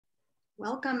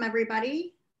Welcome,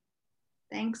 everybody.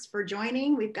 Thanks for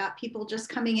joining. We've got people just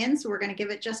coming in, so we're going to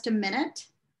give it just a minute.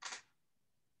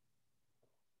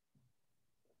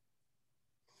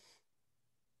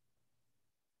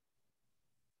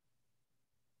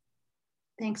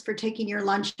 Thanks for taking your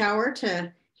lunch hour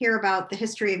to hear about the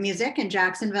history of music in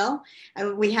Jacksonville.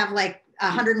 We have like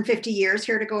 150 years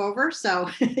here to go over, so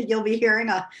you'll be hearing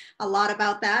a lot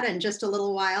about that in just a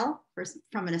little while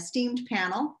from an esteemed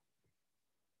panel.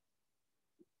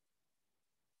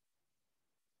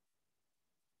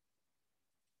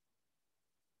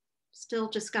 Still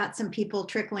just got some people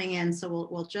trickling in, so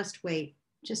we'll just wait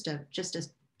just a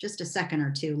second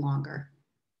or two longer.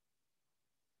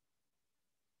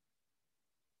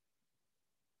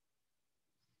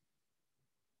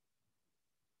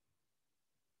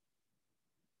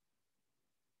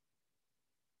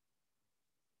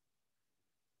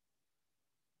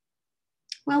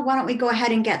 Well, why don't we go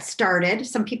ahead and get started?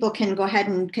 Some people can go ahead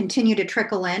and continue to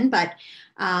trickle in, but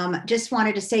just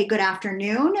wanted to say good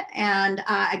afternoon. And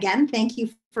again, thank you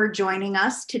for joining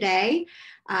us today.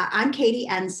 I'm Katie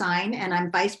Ensign, and I'm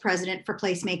Vice President for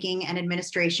Placemaking and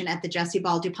Administration at the Jessie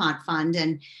Ball duPont Fund,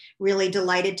 and really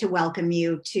delighted to welcome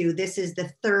you to, this is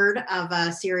the third of a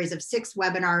series of 6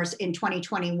 webinars in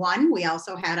 2021. We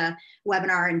also had a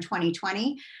webinar in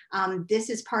 2020. This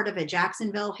is part of a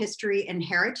Jacksonville History and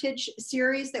Heritage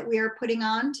series that we are putting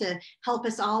on to help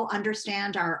us all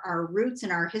understand our roots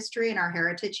and our history and our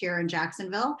heritage here in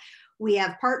Jacksonville. We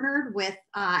have partnered with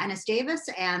Ennis Davis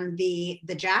and the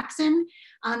Jaxson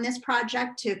on this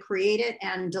project to create it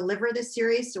and deliver this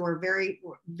series. So we're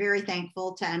very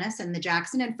thankful to Ennis and the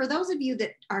Jaxson. And for those of you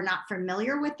that are not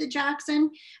familiar with the Jaxson,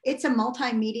 it's a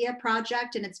multimedia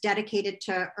project and it's dedicated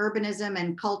to urbanism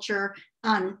and culture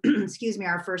on, excuse me,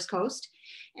 our First Coast.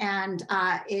 And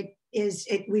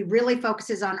we really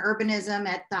focuses on urbanism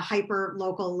at the hyper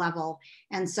local level.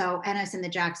 And so Ennis and the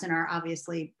Jaxson are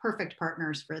obviously perfect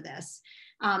partners for this.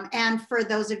 And for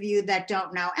those of you that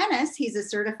don't know Ennis, he's a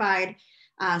certified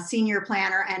senior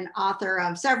planner and author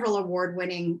of several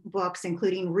award-winning books,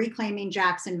 including Reclaiming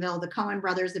Jacksonville, The Coen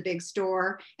Brothers, The Big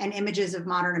Store, and Images of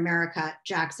Modern America,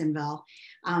 Jacksonville.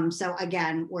 So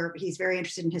again, he's very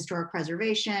interested in historic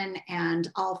preservation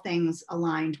and all things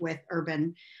aligned with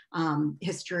urban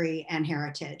history and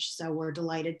heritage. So we're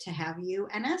delighted to have you,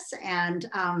 Ennis. And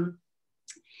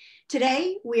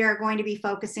today we are going to be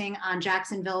focusing on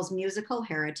Jacksonville's musical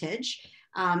heritage,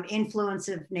 influence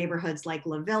of neighborhoods like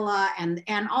LaVilla,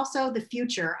 and also the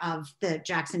future of the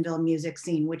Jacksonville music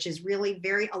scene, which is really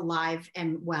very alive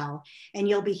and well. And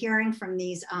you'll be hearing from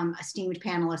these esteemed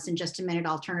panelists in just a minute.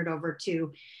 I'll turn it over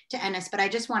to Ennis, but I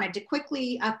just wanted to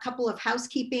quickly, a couple of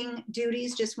housekeeping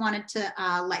duties, just wanted to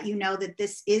let you know that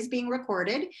this is being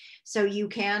recorded, so you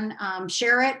can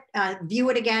share it, view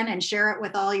it again, and share it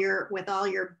with all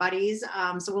your buddies.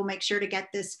 So we'll make sure to get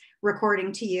this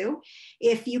recording to you.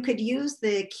 If you could use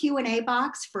the Q&A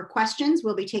box for questions,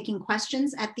 we'll be taking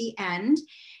questions at the end.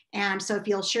 And so if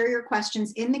you'll share your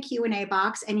questions in the Q&A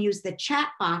box and use the chat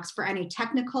box for any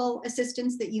technical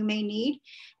assistance that you may need.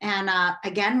 And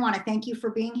again, want to thank you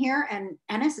for being here. And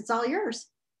Ennis, it's all yours.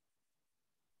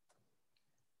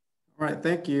 All right,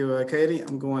 thank you, Katie.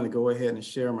 I'm going to go ahead and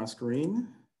share my screen.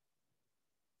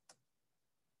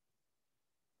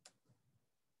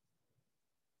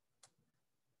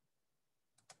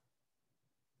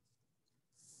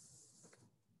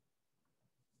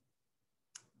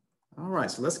 All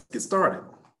right, so let's get started.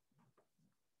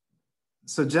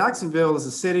 So Jacksonville is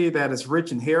a city that is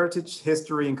rich in heritage,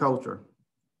 history, and culture.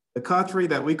 The country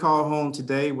that we call home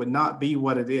today would not be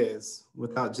what it is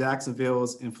without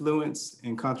Jacksonville's influence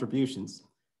and contributions.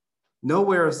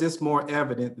 Nowhere is this more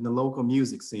evident than the local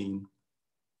music scene.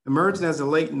 Emerging as a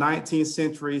late 19th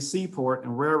century seaport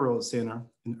and railroad center,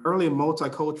 an early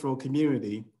multicultural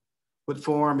community would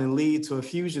form and lead to a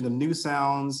fusion of new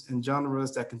sounds and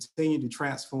genres that continue to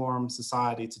transform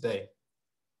society today.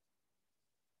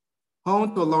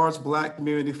 Home to a large Black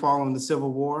community following the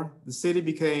Civil War, the city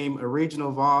became a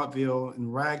regional vaudeville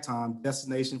and ragtime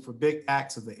destination for big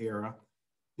acts of the era,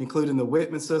 including the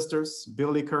Whitman Sisters,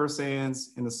 Billy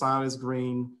Kersands, and the Silas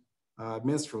Green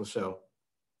minstrel show.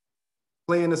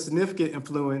 Playing a significant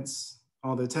influence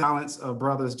on the talents of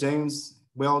brothers James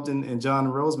Weldon and John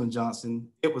Rosamond Johnson,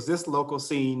 it was this local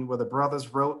scene where the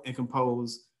brothers wrote and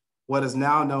composed what is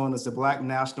now known as the Black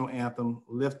National Anthem,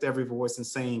 Lift Every Voice and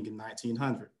Sing, in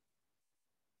 1900.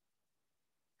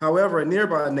 However, a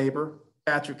nearby neighbor,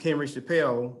 Patrick Henry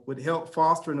Chappelle, would help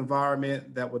foster an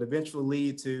environment that would eventually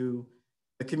lead to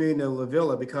the community of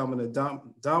LaVilla becoming a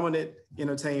dominant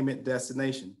entertainment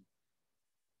destination.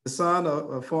 The son of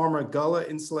a former Gullah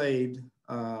enslaved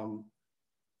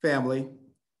family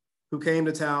who came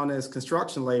to town as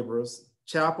construction laborers,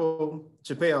 Chappelle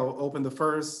opened the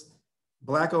first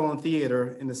Black-owned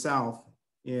theater in the South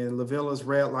in LaVilla's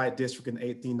red light district in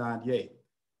 1898.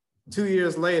 2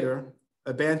 years later,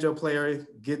 a banjo player,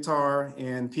 guitar,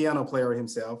 and piano player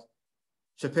himself,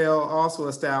 Chappelle also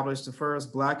established the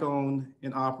first Black-owned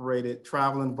and operated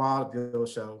traveling vaudeville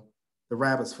show, the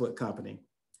Rabbit's Foot Company.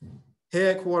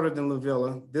 Headquartered in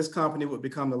LaVilla, this company would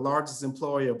become the largest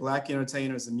employer of Black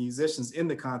entertainers and musicians in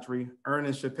the country,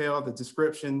 earning Chappelle the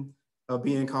description of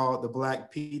being called the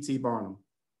Black P.T. Barnum.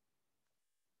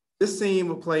 This scene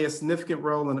would play a significant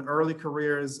role in the early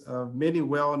careers of many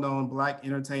well-known Black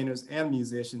entertainers and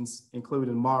musicians,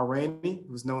 including Ma Rainey,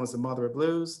 who was known as the Mother of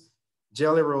Blues,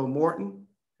 Jelly Roll Morton,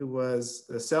 who was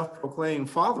the self-proclaimed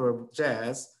father of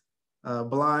jazz,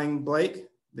 Blind Blake,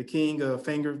 the king of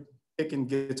finger-picking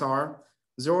guitar,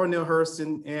 Zora Neale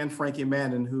Hurston, and Frankie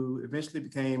Manning, who eventually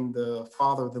became the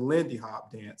father of the Lindy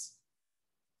Hop dance.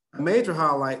 A major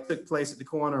highlight took place at the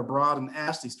corner of Broad and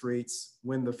Ashley Streets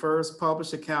when the first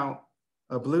published account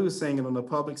of blues singing on the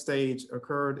public stage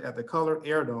occurred at the Colored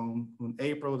Air Dome on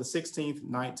April the 16th,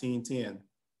 1910.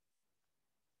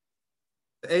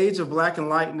 The age of Black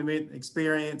Enlightenment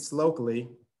experience locally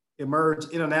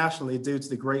emerged internationally due to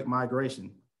the Great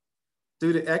Migration.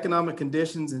 Due to economic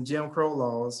conditions and Jim Crow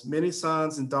laws, many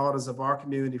sons and daughters of our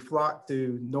community flocked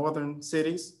to northern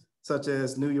cities, such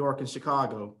as New York and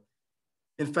Chicago.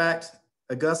 In fact,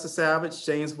 Augusta Savage,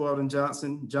 James Weldon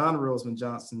Johnson, John Roseman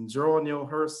Johnson, Zora Neale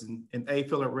Hurston, and A.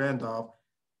 Philip Randolph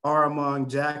are among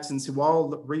Jacksons who all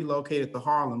relocated to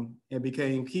Harlem and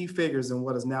became key figures in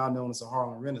what is now known as the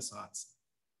Harlem Renaissance.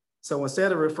 So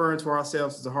instead of referring to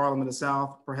ourselves as the Harlem in the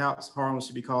South, perhaps Harlem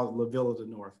should be called LaVilla of the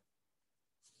North.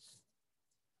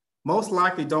 Most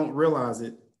likely don't realize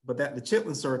it, but that the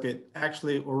Chitlin Circuit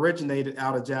actually originated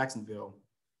out of Jacksonville.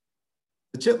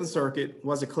 The Chitlin Circuit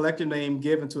was a collective name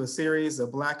given to a series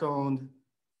of Black-owned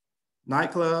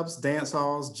nightclubs, dance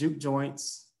halls, juke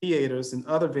joints, theaters, and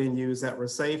other venues that were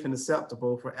safe and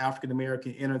acceptable for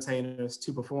African-American entertainers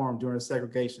to perform during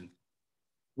segregation.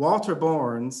 Walter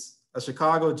Barnes, a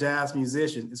Chicago jazz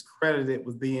musician, is credited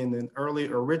with being an early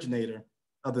originator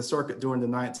of the circuit during the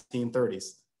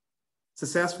 1930s.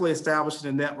 Successfully establishing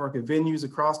a network of venues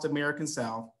across the American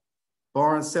South,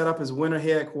 Barnes set up his winter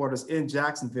headquarters in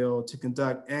Jacksonville to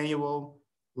conduct annual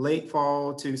late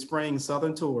fall to spring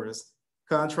Southern tours,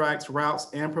 contracts, routes,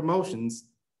 and promotions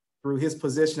through his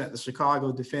position at the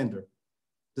Chicago Defender.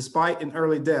 Despite an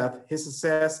early death, his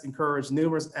success encouraged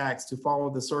numerous acts to follow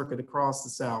the circuit across the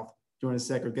South during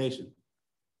segregation.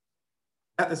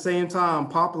 At the same time,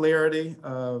 popularity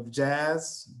of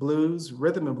jazz, blues,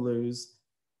 rhythm and blues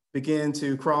began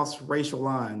to cross racial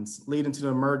lines, leading to the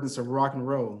emergence of rock and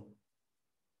roll.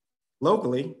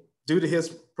 Locally, due to his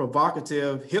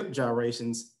provocative hip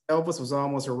gyrations, Elvis was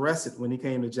almost arrested when he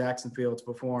came to Jacksonville to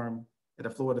perform at the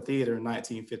Florida Theater in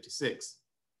 1956.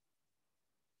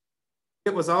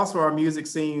 It was also our music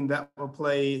scene that would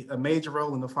play a major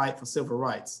role in the fight for civil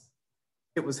rights.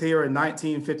 It was here in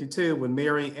 1952 when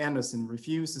Mary Anderson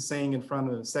refused to sing in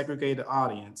front of a segregated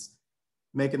audience,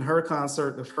 making her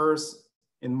concert the first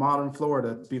in modern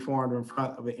Florida to be performed in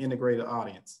front of an integrated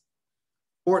audience.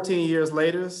 14 years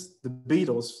later, the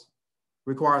Beatles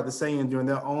required the same during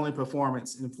their only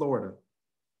performance in Florida.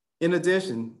 In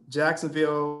addition,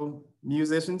 Jacksonville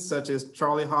musicians such as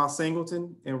Charlie Haas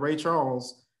Singleton and Ray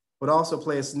Charles would also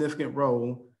play a significant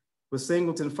role, with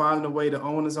Singleton finding a way to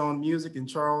own his own music and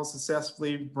Charles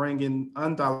successfully bringing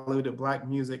undiluted Black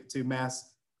music to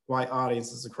mass white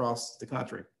audiences across the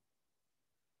country.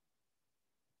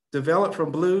 Developed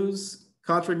from blues,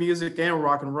 country music, and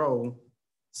rock and roll,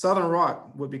 Southern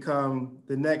rock would become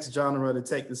the next genre to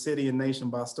take the city and nation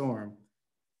by storm.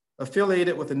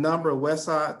 Affiliated with a number of West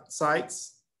Side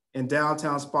sites and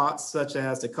downtown spots such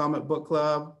as the Comic Book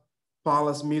Club,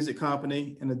 Paulus Music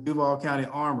Company, and the Duval County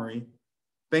Armory,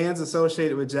 bands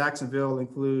associated with Jacksonville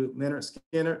include Lynyrd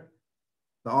Skynyrd,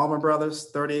 the Allman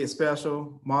Brothers, 38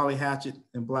 Special, Molly Hatchet,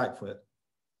 and Blackfoot.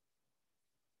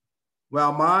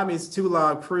 While Miami's Two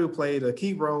Live Crew played a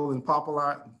key role in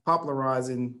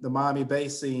popularizing the Miami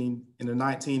bass scene in the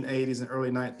 1980s and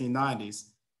early 1990s,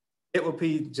 it would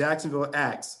be Jacksonville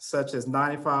acts such as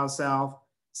 95 South,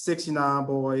 69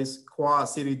 Boys, Quad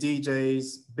City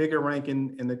DJs, Bigger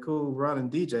Rankin, and the Cool Running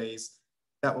DJs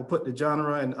that will put the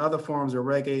genre and other forms of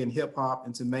reggae and hip hop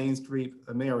into mainstream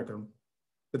America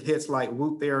with hits like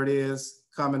Whoop There It Is,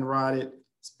 Come and Ride It,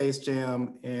 Space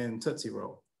Jam, and Tootsie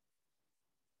Roll.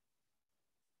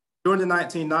 During the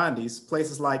 1990s,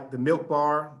 places like the Milk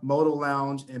Bar, Moto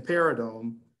Lounge, and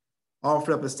Paradome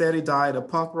offered up a steady diet of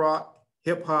punk rock,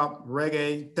 hip hop,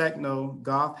 reggae, techno,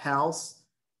 goth, house,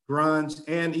 grunge,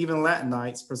 and even Latin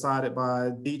nights presided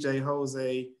by DJ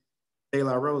Jose De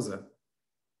La Rosa.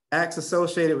 Acts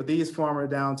associated with these former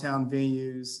downtown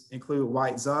venues include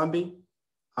White Zombie,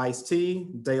 Ice-T,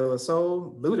 De La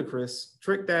Soul, Ludacris,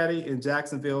 Trick Daddy, and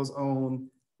Jacksonville's own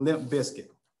Limp Bizkit.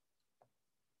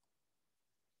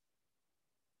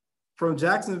 From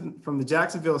the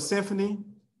Jacksonville Symphony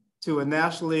to a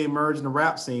nationally emerging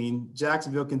rap scene,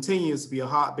 Jacksonville continues to be a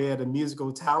hotbed of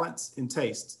musical talents and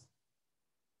tastes.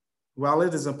 While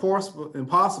it is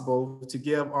impossible to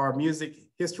give our music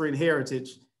history and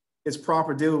heritage its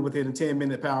proper due within a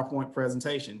 10-minute PowerPoint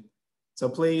presentation. So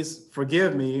please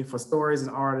forgive me for stories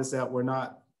and artists that were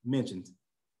not mentioned.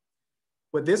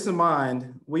 With this in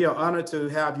mind, we are honored to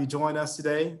have you join us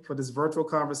today for this virtual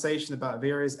conversation about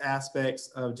various aspects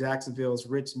of Jacksonville's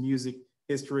rich music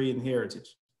history and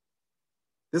heritage.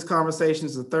 This conversation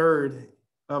is the third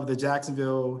of the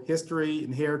Jacksonville History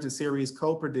and Heritage Series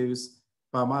co-produced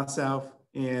by myself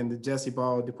and the Jessie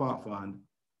Ball duPont Fund.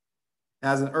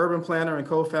 As an urban planner and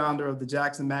co-founder of the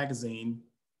Jaxson Magazine,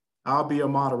 I'll be your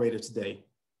moderator today.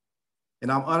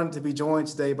 And I'm honored to be joined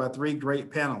today by three great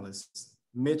panelists: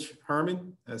 Mitch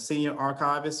Hemann, a Senior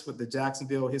Archivist with the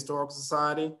Jacksonville Historical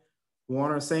Society;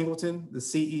 Warner Singleton, the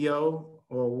CEO of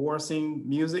Warsing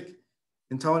Music;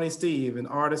 and Tony Steve, an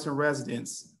artist in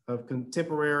residence of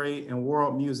contemporary and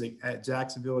world music at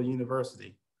Jacksonville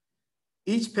University.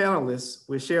 Each panelist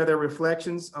will share their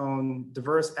reflections on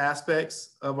diverse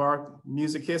aspects of our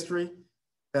music history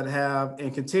that have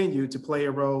and continue to play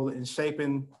a role in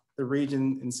shaping the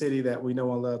region and city that we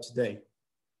know and love today.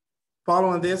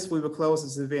 Following this, we will close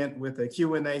this event with a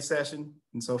Q&A session.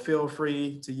 And so feel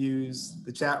free to use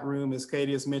the chat room, as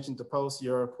Katie has mentioned, to post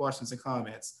your questions and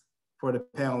comments for the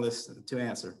panelists to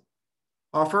answer.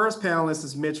 Our first panelist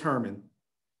is Mitch Hemann.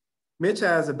 Mitch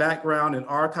has a background in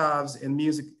archives and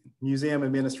museum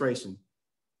administration.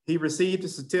 He received a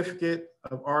certificate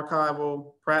of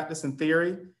archival practice and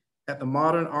theory at the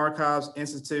Modern Archives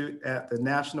Institute at the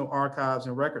National Archives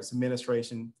and Records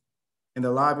Administration in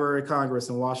the Library of Congress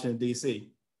in Washington,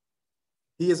 D.C.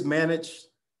 He has managed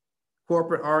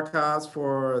corporate archives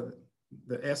for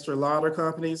the Esther Lauder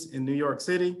companies in New York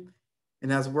City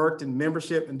and has worked in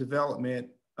membership and development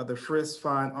of the Frisch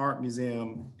Fine Art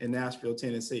Museum in Nashville,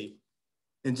 Tennessee.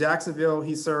 In Jacksonville,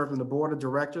 he served on the board of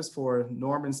directors for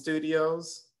Norman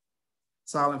Studios,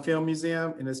 Silent Film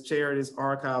Museum, and has chaired his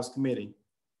archives committee.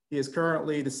 He is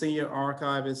currently the senior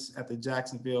archivist at the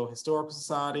Jacksonville Historical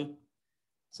Society.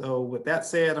 So with that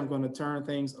said, I'm going to turn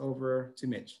things over to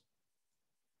Mitch.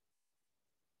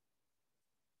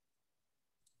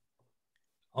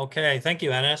 Okay, thank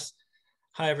you, Ennis.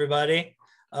 Hi, everybody.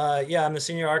 Yeah, I'm the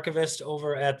senior archivist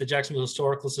over at the Jacksonville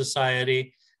Historical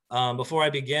Society. Before I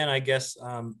begin, I guess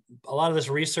a lot of this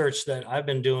research that I've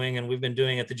been doing and we've been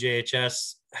doing at the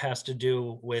JHS has to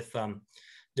do with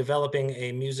developing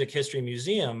a music history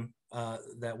museum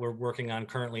that we're working on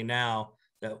currently now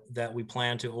that we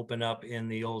plan to open up in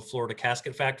the old Florida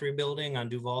Casket Factory building on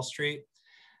Duval Street.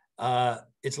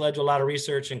 It's led to a lot of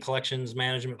research and collections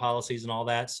management policies and all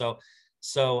that. So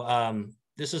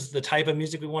this is the type of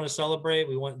music we want to celebrate.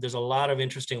 There's a lot of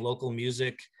interesting local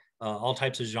music, all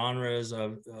types of genres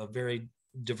of very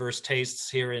diverse tastes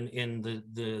here in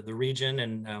the region.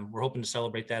 And we're hoping to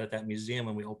celebrate that at that museum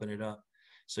when we open it up.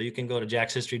 So you can go to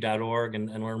jaxhistory.org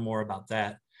and learn more about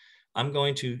that. I'm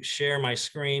going to share my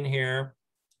screen here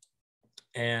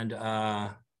and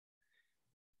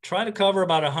try to cover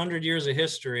about 100 years of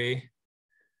history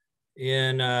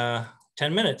in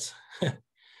 10 minutes.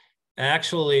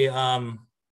 Actually, I'll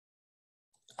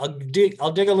dig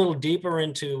a little deeper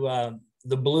into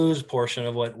the blues portion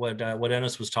of what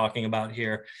Ennis was talking about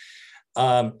here.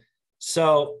 There's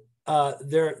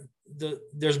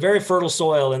very fertile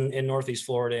soil in Northeast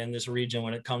Florida in this region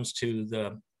when it comes to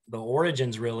the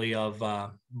origins really of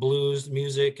blues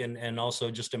music and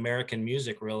also just American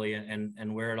music really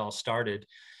and where it all started.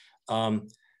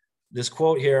 This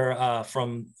quote here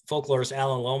from folklorist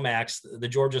Alan Lomax: "The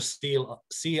Georgia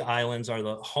Sea Islands are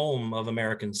the home of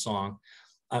American song."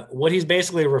 What he's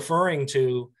basically referring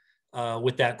to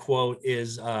with that quote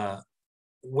is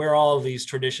where all of these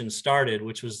traditions started,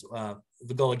 which was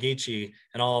the Gullah Geechee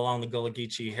and all along the Gullah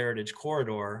Geechee Heritage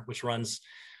Corridor, which runs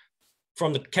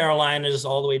from the Carolinas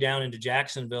all the way down into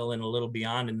Jacksonville and a little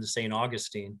beyond into St.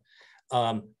 Augustine.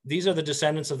 These are the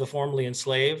descendants of the formerly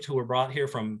enslaved who were brought here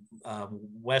from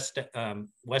West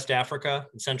Africa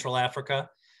and Central Africa.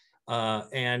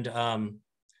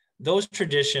 Those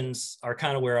traditions are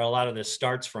kind of where a lot of this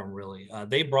starts from, really.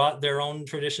 They brought their own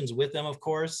traditions with them, of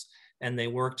course, and they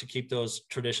worked to keep those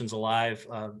traditions alive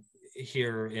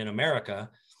here in America.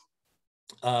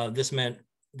 This meant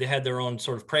they had their own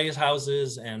sort of praise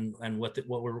houses and what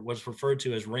was referred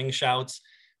to as ring shouts,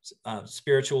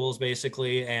 spirituals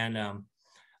basically, and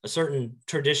a certain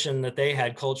tradition that they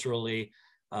had culturally,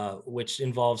 which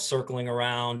involves circling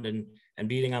around and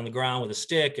beating on the ground with a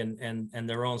stick and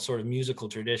their own sort of musical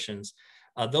traditions.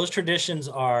 Those traditions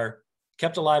are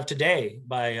kept alive today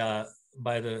by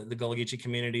the Gullah Geechee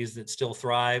communities that still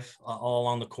thrive all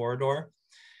along the corridor.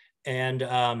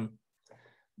 And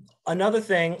another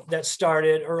thing that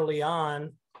started early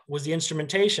on was the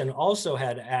instrumentation also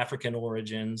had African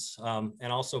origins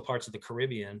and also parts of the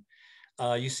Caribbean.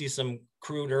 You see some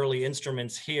crude early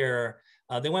instruments here.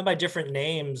 They went by different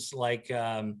names like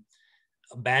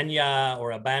banya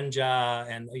or a banja,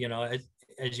 and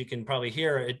as you can probably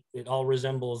hear, it all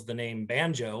resembles the name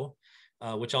banjo,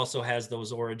 which also has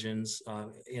those origins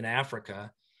in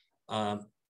Africa.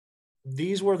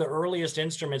 These were the earliest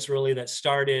instruments really that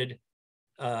started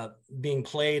being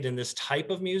played in this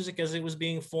type of music as it was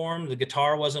being formed. The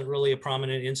guitar wasn't really a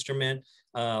prominent instrument.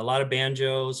 A lot of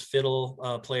banjos,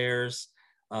 fiddle players.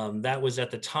 That was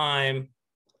at the time,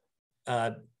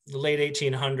 the late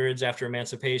 1800s after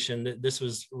emancipation. This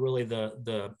was really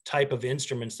the type of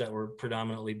instruments that were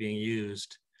predominantly being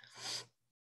used.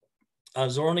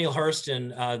 Zora Neale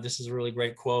Hurston, this is a really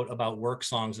great quote about work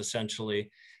songs essentially.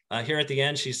 Here at the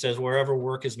end, she says, "Wherever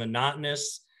work is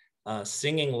monotonous,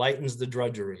 singing lightens the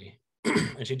drudgery."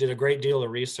 And she did a great deal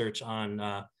of research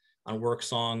on work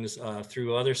songs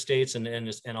through other states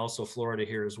and also Florida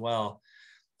here as well.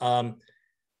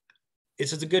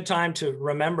 It's a good time to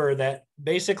remember that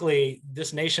basically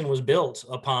this nation was built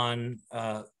upon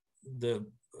the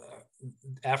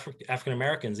African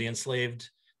Americans, the enslaved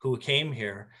who came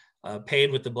here,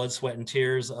 paid with the blood, sweat, and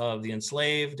tears of the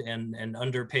enslaved and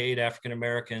underpaid African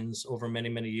Americans over many,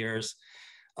 many years.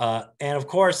 And of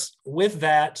course, with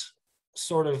that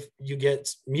sort of, you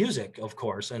get music, of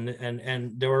course, and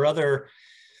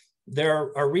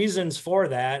there are reasons for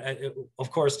that,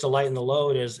 of course, to lighten the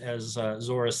load, as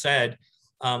Zora said.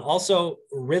 Also,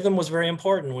 rhythm was very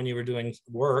important when you were doing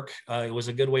work. It was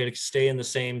a good way to stay in the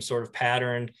same sort of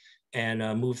pattern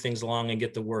and move things along and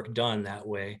get the work done that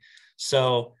way.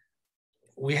 So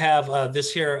we have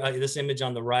this here, this image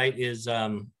on the right is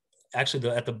actually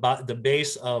at the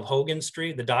base of Hogan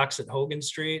Street, the docks at Hogan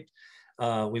Street.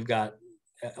 We've got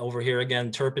over here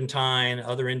again, turpentine,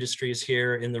 other industries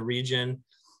here in the region.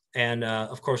 And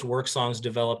of course, work songs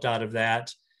developed out of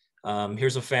that.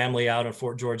 Here's a family out on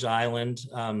Fort George Island.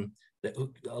 A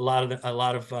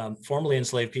lot of formerly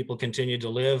enslaved people continued to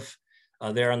live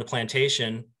there on the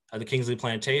plantation, the Kingsley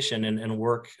Plantation, and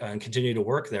work and continue to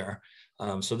work there.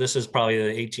 So this is probably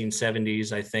the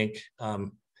 1870s, I think,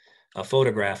 a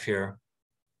photograph here.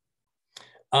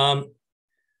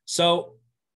 So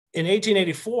in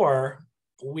 1884,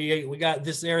 we got,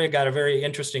 this area got a very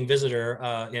interesting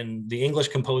visitor in the English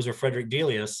composer Frederick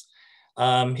Delius.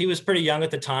 He was pretty young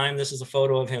at the time. This is a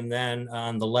photo of him then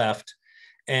on the left.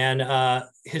 And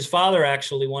his father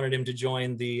actually wanted him to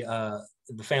join the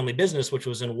family business, which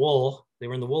was in wool. They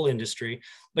were in the wool industry,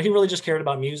 but he really just cared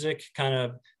about music, kind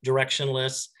of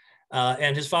directionless.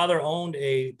 And his father owned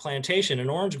a plantation in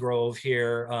Orange Grove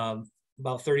here,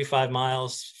 about 35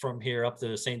 miles from here up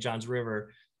the St. Johns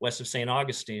River, west of St.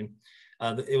 Augustine.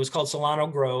 It was called Solano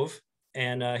Grove.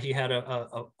 And he had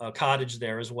a cottage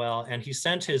there as well. And he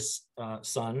sent his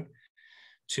son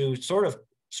to sort of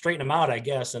straighten him out, I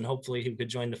guess, and hopefully he could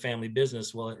join the family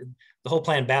business. Well, the whole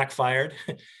plan backfired.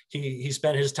 He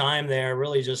spent his time there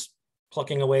really just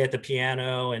plucking away at the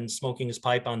piano and smoking his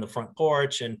pipe on the front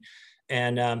porch.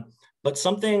 But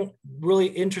something really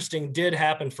interesting did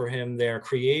happen for him there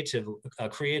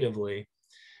creatively.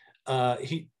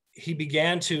 He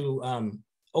began to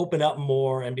open up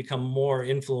more and become more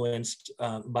influenced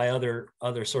by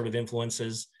other sort of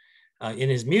influences in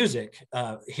his music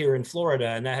here in Florida.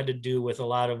 And that had to do with a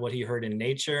lot of what he heard in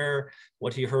nature,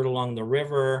 what he heard along the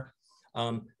river.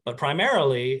 But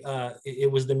primarily, it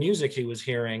was the music he was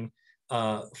hearing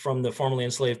from the formerly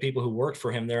enslaved people who worked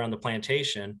for him there on the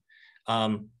plantation.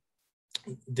 The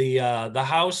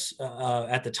house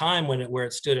at the time where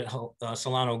it stood at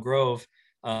Solano Grove,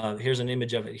 here's an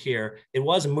image of it here. It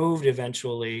was moved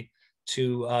eventually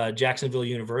to Jacksonville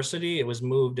University. It was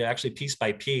moved actually piece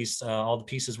by piece. All the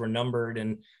pieces were numbered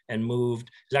and moved.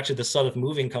 It was actually the Southern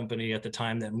Moving Company at the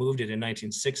time that moved it in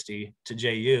 1960 to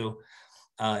JU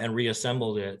and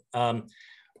reassembled it.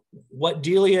 What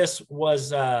Delius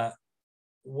was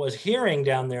hearing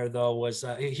down there though was,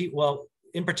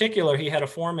 in particular, he had a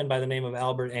foreman by the name of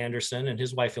Albert Anderson and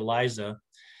his wife Eliza.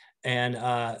 And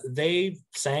they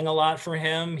sang a lot for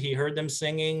him. He heard them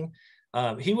singing.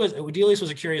 Delius was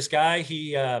a curious guy.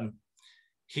 He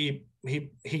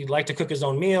liked to cook his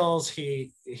own meals.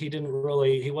 He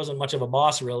wasn't much of a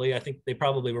boss, really. I think they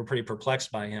probably were pretty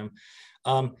perplexed by him.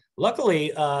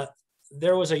 Luckily,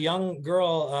 there was a young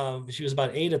girl, she was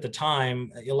about 8 at the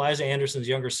time, Eliza Anderson's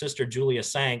younger sister, Julia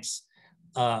Sanks,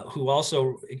 who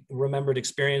also remembered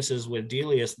experiences with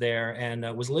Delius there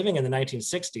and was living in the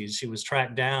 1960s. She was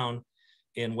tracked down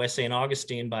in West St.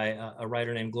 Augustine by a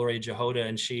writer named Gloria Jehoda,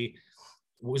 and she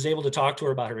was able to talk to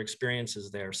her about her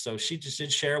experiences there. So she just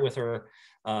did share with her,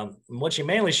 what she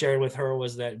mainly shared with her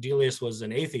was that Delius was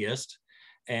an atheist,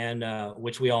 and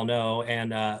which we all know,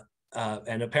 and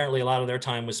apparently a lot of their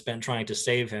time was spent trying to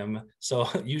save him. So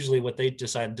usually what they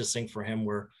decided to sing for him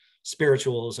were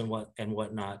spirituals and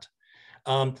whatnot.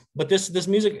 But this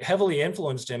music heavily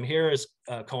influenced him. Here is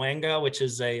Coanga, which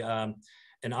is an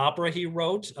opera he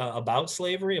wrote about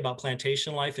slavery, about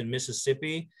plantation life in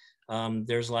Mississippi.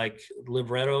 There's like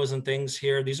librettos and things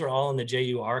here. These are all in the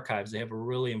JU archives. They have a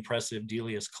really impressive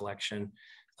Delius collection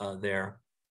there.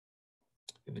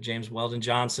 We have James Weldon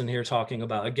Johnson here talking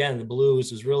about, again, the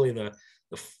blues is really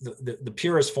the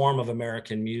purest form of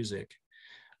American music.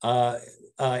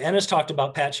 Ennis talked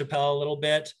about Pat Chappell a little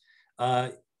bit.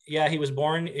 Yeah, he was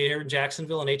born here in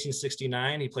Jacksonville in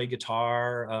 1869. He played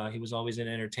guitar. He was always in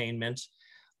entertainment.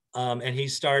 And he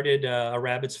started a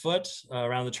Rabbit's Foot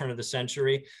around the turn of the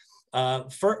century.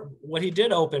 What he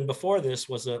did open before this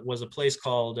was a place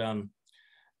called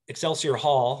Excelsior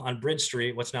Hall on Bridge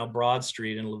Street, what's now Broad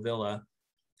Street in LaVilla.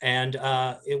 And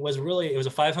it was a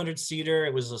 500-seater.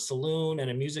 It was a saloon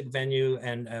and a music venue,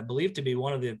 and believed to be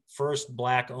one of the first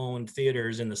Black-owned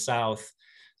theaters in the South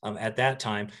at that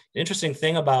time. The interesting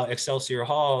thing about Excelsior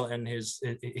Hall and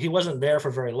he wasn't there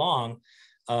for very long.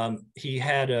 He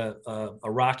had a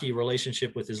rocky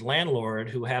relationship with his landlord,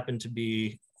 who happened to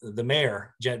be the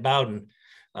mayor, Jet Bowden.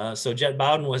 So Jet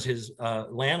Bowden was his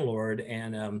landlord,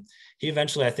 and he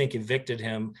eventually, I think, evicted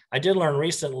him. I did learn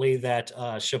recently that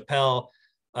Chappelle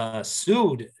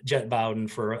sued Jet Bowden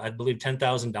for, I believe,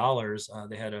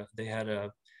 $10,000. They had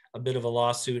a bit of a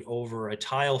lawsuit over a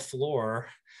tile floor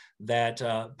that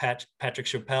Patrick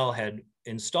Chappelle had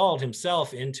installed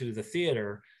himself into the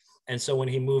theater. And so when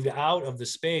he moved out of the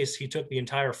space, he took the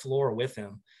entire floor with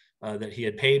him that he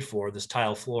had paid for, this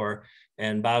tile floor.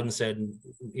 And Bowden said,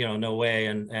 no way.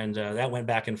 And that went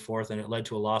back and forth, and it led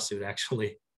to a lawsuit,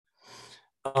 actually.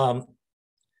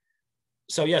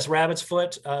 So yes, Rabbit's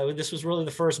Foot. This was really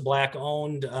the first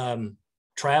Black-owned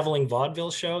traveling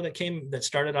vaudeville show that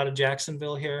started out of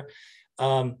Jacksonville here.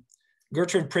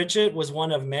 Gertrude Pritchett was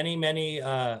one of many, many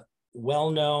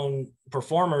well-known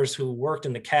performers who worked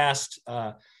in the cast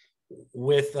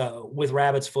with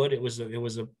Rabbit's Foot. It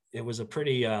was a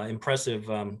pretty impressive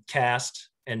cast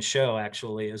and show.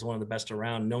 Actually, it was one of the best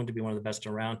around, known to be one of the best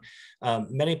around.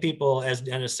 Many people, as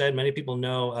Dennis said, many people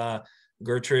know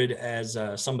Gertrude as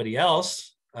somebody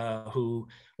else who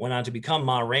went on to become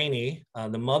Ma Rainey,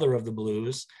 the mother of the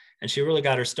blues, and she really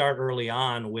got her start early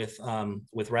on with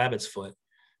Rabbit's Foot.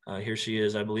 Here she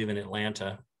is, I believe, in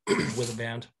Atlanta with a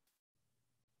band.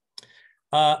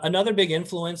 Another big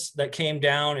influence that came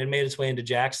down and made its way into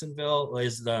Jacksonville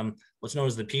is what's known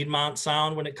as the Piedmont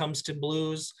sound when it comes to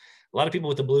blues. A lot of people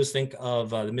with the blues think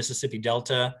of the Mississippi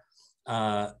Delta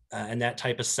and that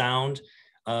type of sound.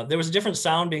 There was a different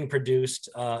sound being produced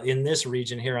in this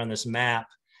region here on this map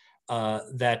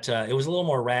that it was a little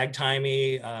more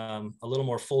ragtimey, a little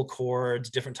more full chords,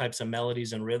 different types of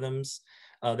melodies and rhythms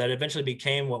that eventually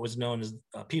became what was known as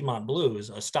Piedmont blues,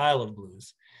 a style of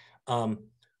blues.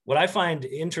 What I find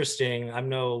interesting, I'm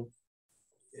no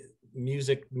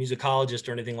musicologist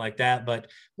or anything like that, but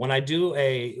when I do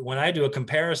a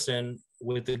comparison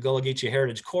with the Gullah Geechee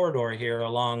Heritage Corridor here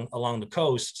along the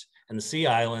coast and the Sea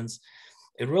Islands,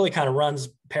 it really kind of runs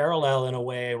parallel in a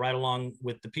way right along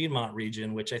with the Piedmont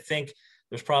region, which I think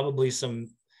there's probably some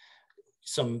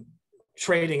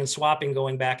trading and swapping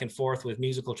going back and forth with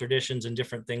musical traditions and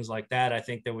different things like that. I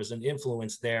think there was an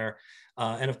influence there.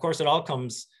 And of course, it all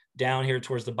comes down here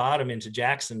towards the bottom into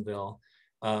Jacksonville,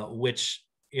 which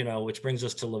brings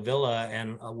us to LaVilla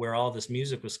and where all this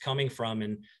music was coming from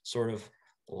and sort of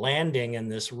landing in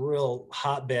this real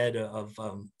hotbed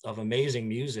of amazing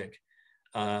music.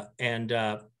 And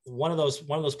one of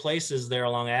those places there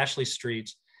along Ashley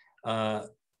Street,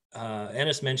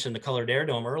 Ennis mentioned the Colored Air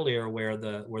Dome earlier, where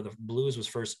the blues was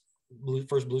first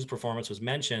blues performance was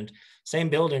mentioned. Same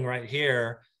building right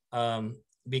here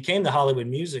became the Hollywood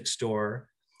Music Store,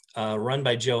 run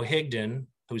by Joe Higdon,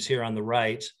 who's here on the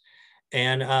right.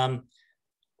 And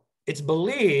it's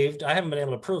believed, I haven't been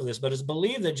able to prove this, but it's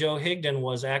believed that Joe Higdon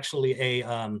was actually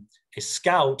a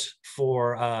scout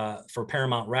for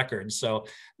Paramount Records. So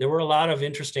there were a lot of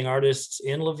interesting artists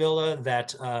in LaVilla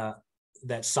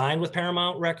that signed with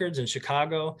Paramount Records in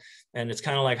Chicago. And it's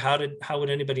kind of like, how would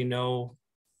anybody know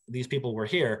these people were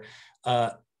here?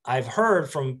 I've heard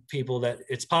from people that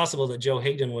it's possible that Joe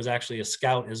Higdon was actually a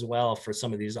scout as well for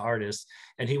some of these artists.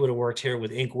 And he would have worked here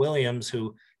with Ink Williams,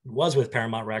 who was with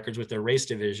Paramount Records with their race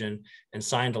division, and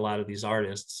signed a lot of these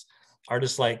artists.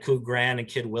 Artists like Coot Grant and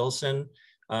Kid Wilson.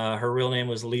 Her real name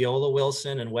was Leola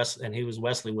Wilson, and he was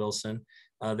Wesley Wilson.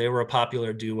 They were a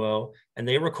popular duo, and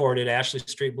they recorded Ashley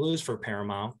Street Blues for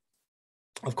Paramount,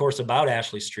 of course, about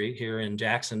Ashley Street here in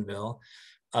Jacksonville.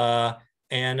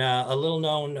 And a little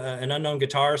known, an unknown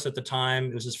guitarist at the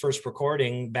time, it was his first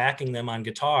recording, backing them on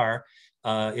guitar,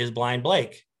 is Blind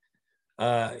Blake.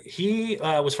 He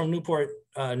was from Newport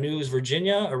News,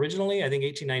 Virginia, originally. I think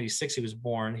 1896 he was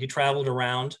born. He traveled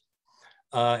around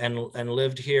and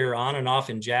lived here on and off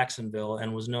in Jacksonville,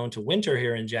 and was known to winter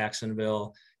here in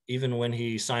Jacksonville, even when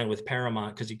he signed with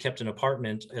Paramount, because he kept an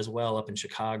apartment as well up in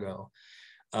Chicago.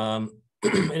 An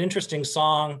interesting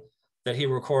song that he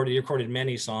recorded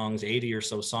many songs, 80 or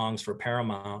so songs for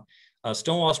Paramount.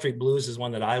 Stonewall Street Blues is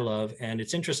one that I love. And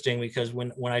it's interesting because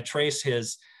when I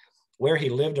trace where he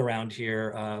lived around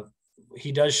here,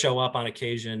 he does show up on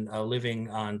occasion living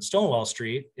on Stonewall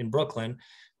Street in Brooklyn,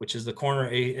 which is the corner,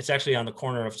 it's actually on the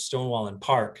corner of Stonewall and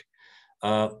Park.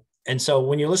 And so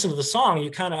when you listen to the song, you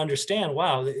kind of understand,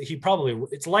 wow,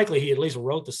 it's likely he at least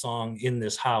wrote the song in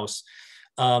this house.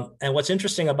 And what's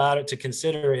interesting about it to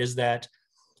consider is that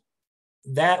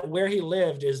where he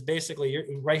lived is basically,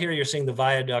 right here, you're seeing the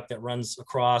viaduct that runs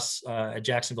across at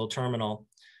Jacksonville Terminal,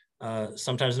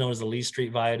 sometimes known as the Lee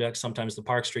Street Viaduct, sometimes the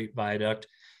Park Street Viaduct.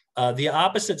 The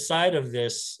opposite side of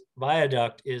this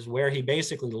viaduct is where he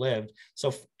basically lived.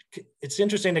 So it's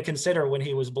interesting to consider, when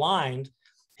he was blind,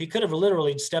 he could have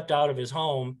literally stepped out of his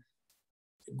home,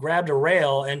 grabbed a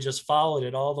rail, and just followed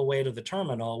it all the way to the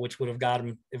terminal, which would have got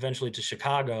him eventually to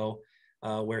Chicago,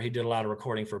 where he did a lot of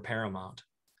recording for Paramount.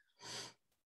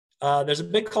 There's a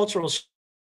big cultural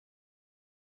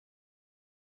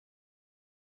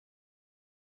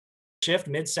shift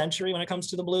mid-century when it comes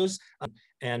to the blues,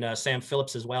 and Sam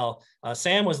Phillips as well.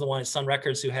 Sam was the one at Sun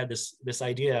Records who had this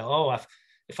idea,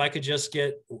 if I could just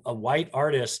get a white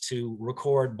artist to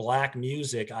record Black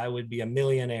music, I would be a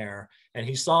millionaire. And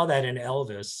he saw that in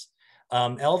Elvis.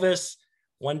 Elvis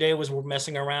one day was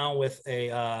messing around with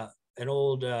an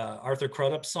old Arthur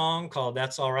Crudup song called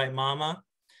That's All Right Mama,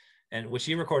 which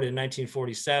he recorded in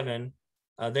 1947.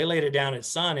 They laid it down at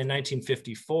Sun in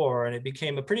 1954, and it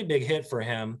became a pretty big hit for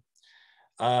him.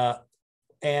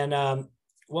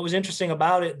 What was interesting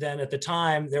about it then, at the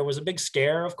time, there was a big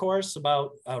scare, of course,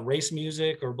 about race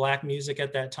music or Black music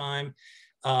at that time.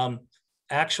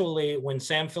 Actually, when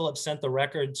Sam Phillips sent the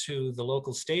record to the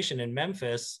local station in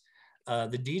Memphis,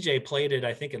 the DJ played it,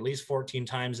 I think, at least 14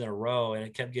 times in a row, and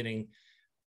it kept getting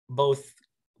both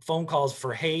phone calls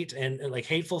for hate and like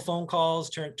hateful phone calls,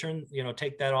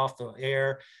 take that off the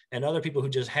air, and other people who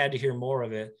just had to hear more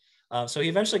of it. So he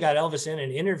eventually got Elvis in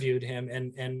and interviewed him,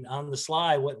 and on the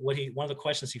sly, one of the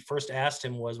questions he first asked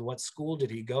him was, what school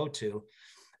did he go to?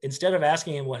 Instead of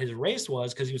asking him what his race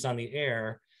was, because he was on the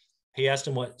air, he asked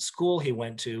him what school he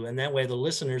went to, and that way the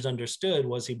listeners understood,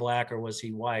 was he Black or was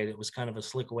he white? It was kind of a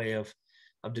slick way of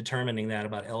determining that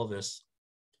about Elvis.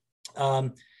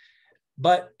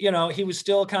 But he was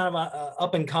still kind of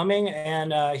up and coming,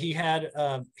 and he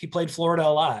played Florida a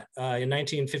lot. In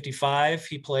 1955,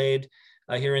 he played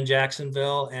here in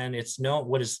Jacksonville, and it's known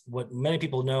what many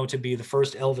people know to be the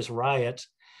first Elvis riot.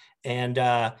 And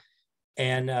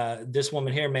this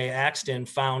woman here, Mae Axton,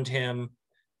 found him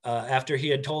after he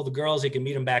had told the girls he could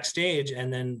meet him backstage,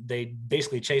 and then they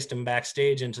basically chased him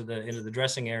backstage into the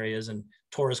dressing areas and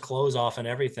tore his clothes off and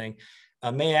everything.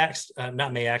 Artist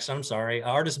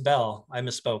Bell, I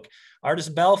misspoke.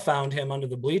 Artist Bell found him under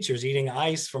the bleachers eating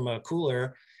ice from a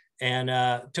cooler, and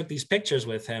took these pictures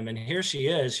with him. And here she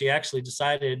is. She actually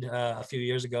decided a few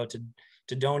years ago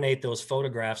to donate those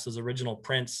photographs, those original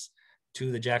prints,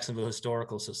 to the Jacksonville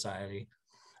Historical Society.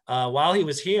 While he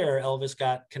was here, Elvis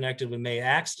got connected with Mae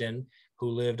Axton, who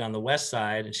lived on the West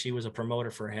Side, and she was a promoter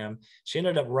for him. She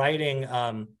ended up writing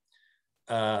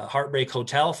Heartbreak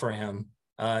Hotel for him.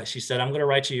 She said, I'm going to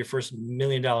write you your first $1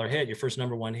 million hit, your first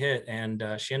 #1 hit. And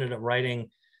she ended up writing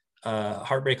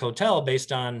Heartbreak Hotel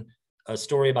based on a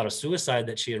story about a suicide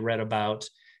that she had read about.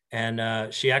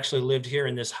 And she actually lived here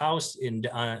in this house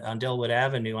on Delwood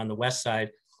Avenue on the West Side.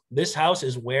 This house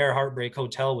is where Heartbreak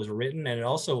Hotel was written. And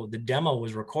the demo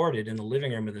was recorded in the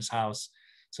living room of this house.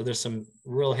 So there's some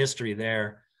real history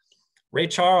there. Ray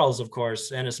Charles, of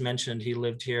course, Ennis mentioned, he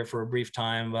lived here for a brief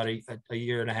time, about a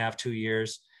year and a half, 2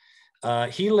 years.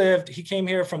 He came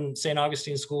here from St.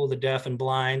 Augustine School of the Deaf and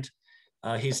Blind.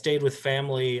 He stayed with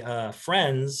family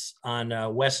friends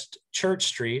on West Church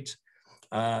Street.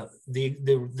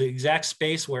 The exact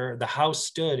space where the house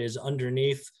stood is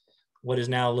underneath what is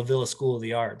now LaVilla School of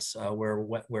the Arts,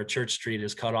 where Church Street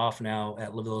is cut off now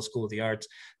at LaVilla School of the Arts.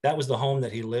 That was the home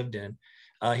that he lived in.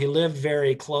 He lived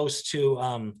very close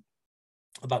to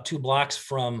about 2 blocks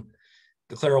from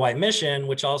the Clear White Mission,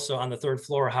 which also on the 3rd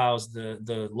floor housed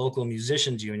the local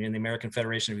musicians union, the American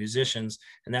Federation of Musicians,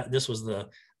 and this was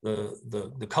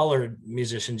the colored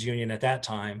musicians union at that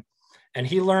time. And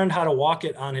he learned how to walk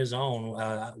it on his own,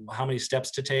 how many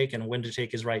steps to take and when to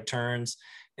take his right turns.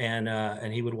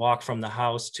 And he would walk from the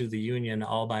house to the union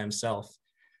all by himself.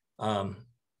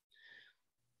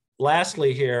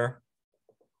 Lastly here,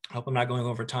 I hope I'm not going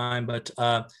over time, but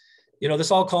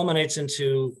this all culminates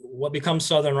into what becomes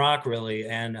Southern rock, really,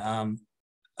 and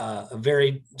a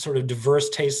very sort of diverse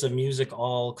tastes of music,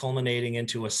 all culminating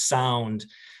into a sound.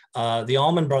 The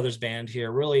Allman Brothers Band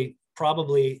here really,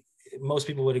 probably most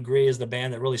people would agree, is the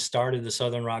band that really started the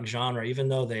Southern rock genre. Even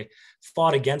though they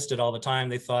fought against it all the time,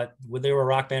 they thought, when they were a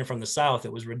rock band from the South,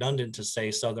 it was redundant to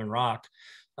say Southern rock.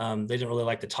 They didn't really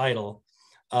like the title.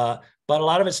 But a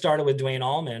lot of it started with Duane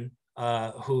Allman,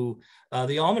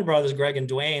 the Allman Brothers, Greg and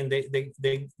Duane,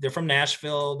 they're from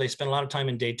Nashville. They spent a lot of time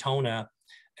in Daytona.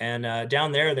 And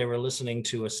down there, they were listening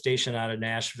to a station out of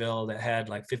Nashville that had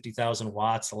like 50,000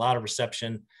 watts, a lot of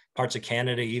reception. Parts of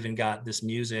Canada even got this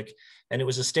music. And it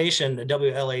was a station, the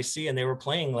WLAC, and they were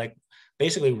playing like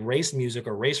basically race music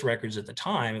or race records at the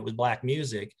time. It was black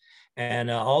music.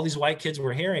 And all these white kids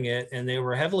were hearing it, and they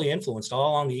were heavily influenced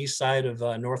all on the east side of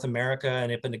North America and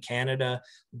up into Canada.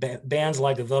 Bands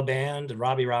like The Band and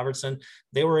Robbie Robertson,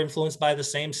 they were influenced by the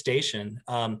same station.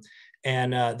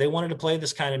 And they wanted to play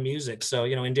this kind of music. So,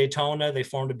 in Daytona, they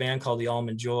formed a band called the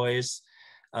Almond Joys.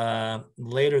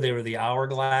 Later, they were the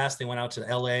Hourglass. They went out to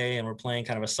LA and were playing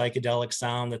kind of a psychedelic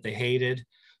sound that they hated.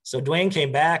 So Duane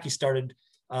came back. He started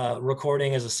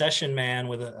recording as a session man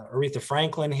with Aretha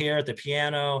Franklin here at the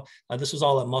piano. This was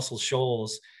all at Muscle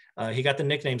Shoals. He got the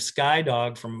nickname Sky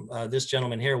Dog from this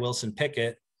gentleman here, Wilson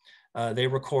Pickett. They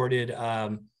recorded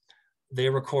a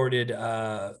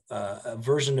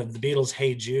version of the Beatles'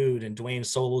 Hey Jude, and Duane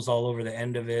solos all over the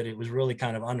end of it. It was really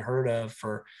kind of unheard of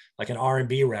for like an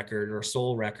R&B record or a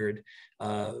soul record.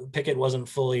 Pickett wasn't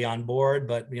fully on board,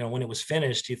 but when it was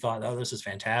finished, he thought, oh, this is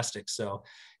fantastic. So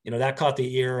that caught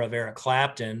the ear of Eric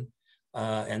Clapton,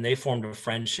 and they formed a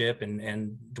friendship,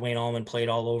 and Duane Allman played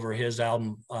all over his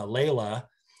album, Layla.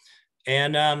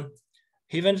 And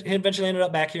he eventually ended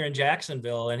up back here in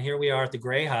Jacksonville, and here we are at the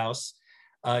Gray House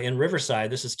in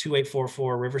Riverside. This is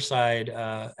 2844 Riverside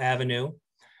Avenue,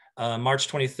 March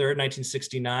 23rd,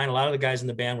 1969. A lot of the guys in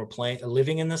the band were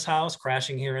living in this house,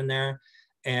 crashing here and there.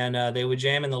 And they would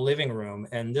jam in the living room.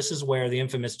 And this is where the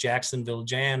infamous Jacksonville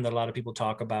Jam that a lot of people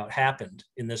talk about happened,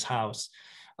 in this house.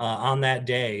 On that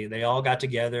day, they all got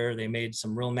together. They made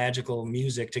some real magical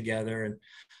music together. And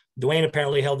Duane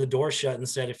apparently held the door shut and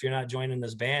said, if you're not joining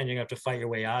this band, you're gonna have to fight your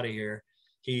way out of here.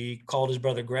 He called his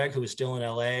brother Greg, who was still in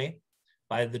LA.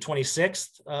 By the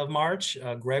 26th of March,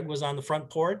 Greg was on the front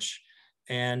porch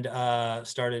and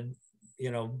started,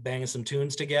 banging some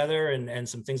tunes together and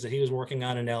some things that he was working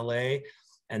on in LA.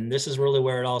 And this is really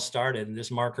where it all started. And this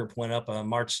marker went up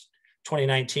March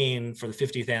 2019 for the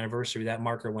 50th anniversary. That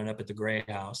marker went up at the Gray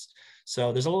House.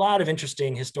 So there's a lot of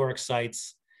interesting historic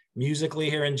sites musically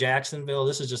here in Jacksonville.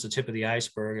 This is just the tip of the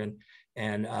iceberg.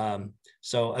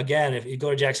 So again, if you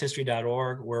go to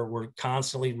jaxhistory.org, we're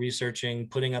constantly researching,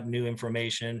 putting up new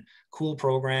information, cool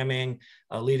programming,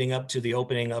 leading up to the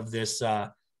opening of this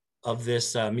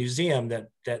museum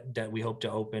that we hope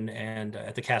to open and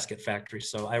at the Casket Factory.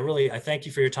 So I thank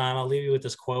you for your time. I'll leave you with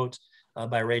this quote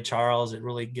by Ray Charles. It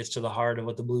really gets to the heart of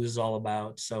what the blues is all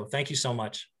about. So thank you so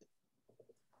much.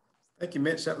 Thank you,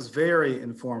 Mitch. That was very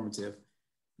informative.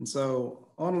 And so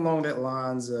along that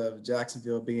lines of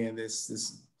Jacksonville being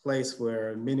this place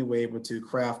where many were able to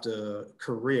craft a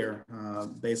career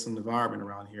based on the environment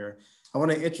around here, I want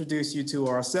to introduce you to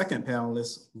our second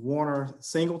panelist, Warner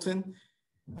Singleton.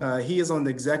 He is on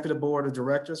the executive board of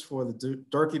directors for the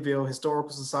Durkeeville Historical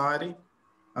Society.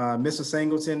 Mr.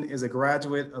 Singleton is a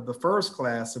graduate of the first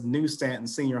class of New Stanton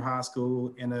Senior High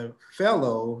School and a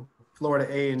fellow Florida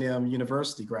A&M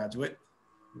University graduate,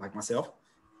 like myself.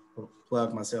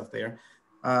 Plug myself there.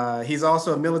 He's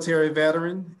also a military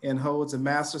veteran and holds a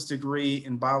master's degree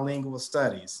in bilingual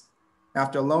studies.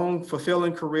 After a long,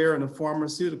 fulfilling career in the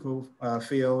pharmaceutical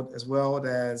field, as well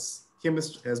as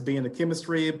being a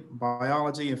chemistry,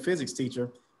 biology, and physics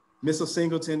teacher. Mr.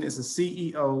 Singleton is the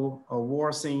CEO of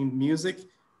War Scene Music,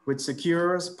 which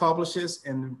secures, publishes,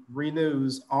 and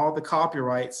renews all the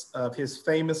copyrights of his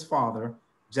famous father,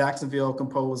 Jacksonville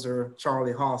composer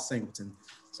Charlie Haas Singleton.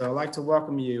 So I'd like to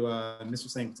welcome you, Mr.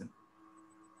 Singleton.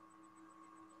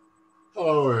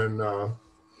 Hello, and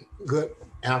good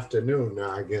afternoon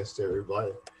now, I guess, to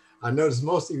everybody. I noticed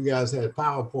most of you guys had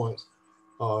PowerPoints.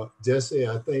 Jessie,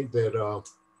 I think that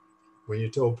when you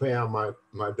told Pam, my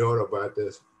daughter, about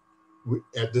this,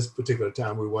 at this particular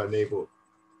time, we weren't able,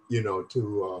 you know,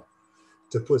 to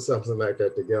put something like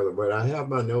that together. But I have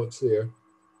my notes here,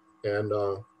 and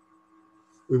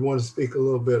we want to speak a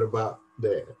little bit about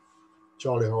Dad,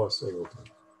 Charlie Haas Singleton.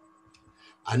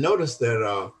 I noticed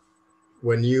that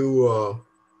when you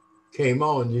came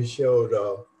on, you showed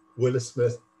Willie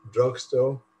Smith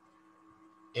Drugstore,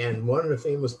 and one of the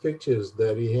famous pictures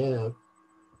that he had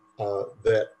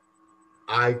that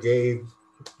I gave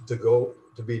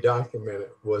to be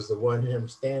documented was the one him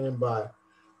standing by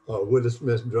Willie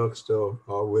Smith Drugstore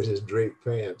with his draped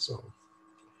pants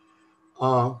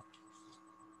on.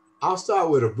 I'll start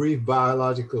with a brief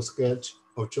biological sketch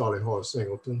of Charlie Haas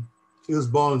Singleton. He was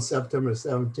born September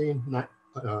 17,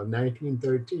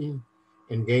 1913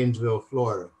 in Gainesville,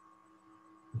 Florida,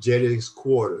 Jetty's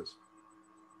Quarters.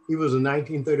 He was a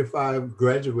 1935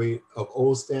 graduate of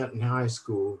Old Stanton High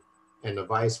School and the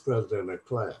vice president of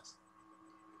class.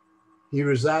 He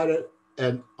resided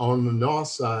on the north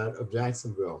side of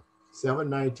Jacksonville,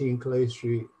 719 Clay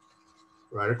Street,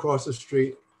 right across the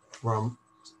street from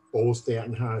Old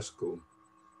Stanton High School.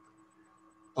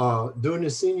 During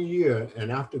his senior year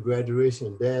and after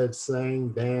graduation, Dad sang,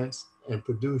 danced, and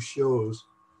produced shows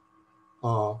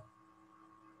on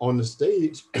the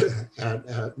stage at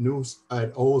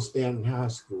Old Stanton High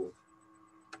School.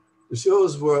 The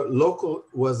shows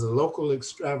was a local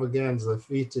extravaganza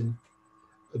featuring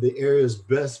the area's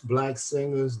best Black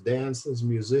singers, dancers,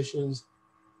 musicians,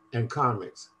 and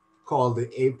comics, called the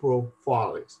April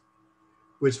Follies,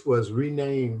 which was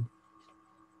renamed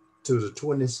to the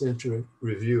 20th Century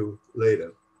Review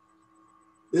later.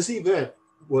 This event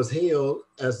was hailed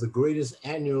as the greatest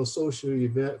annual social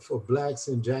event for Blacks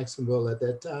in Jacksonville at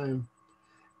that time,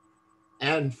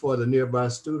 and for the nearby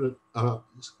citizen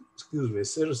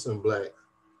Black.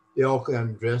 They all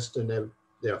came dressed in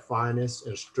their finest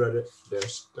and strutted their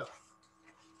stuff.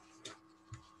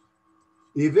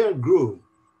 The event grew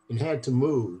and had to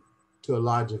move to a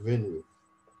larger venue.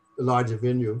 The larger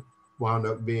venue wound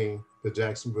up being the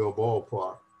Jacksonville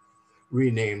Ballpark,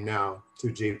 renamed now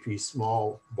to J.P.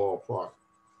 Small Ballpark.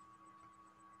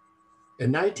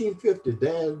 In 1950,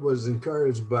 Dad was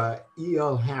encouraged by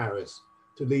E.L. Harris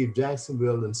to leave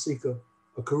Jacksonville and seek a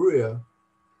career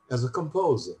as a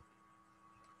composer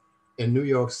in New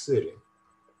York City.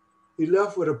 He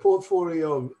left with a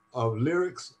portfolio of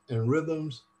lyrics and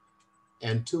rhythms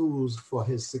and tools for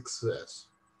his success.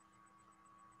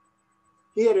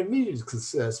 He had immediate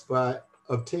success by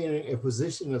obtaining a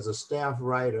position as a staff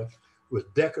writer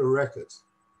with Decca Records,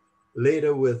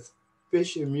 later with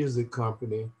Fisher Music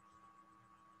Company,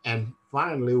 and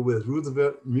finally with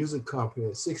Roosevelt Music Company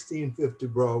at 1650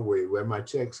 Broadway, where my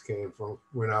checks came from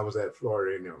when I was at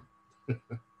Florida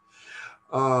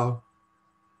A&M.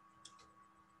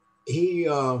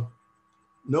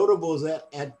 Notables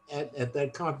at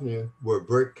that company were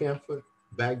Burt Kempfert,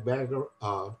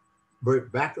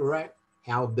 Burt Bacharach,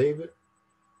 Hal David,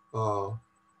 and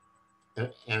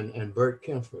Burt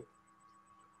Kempfert.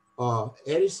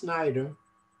 Eddie Snyder,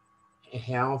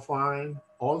 Hal Fine,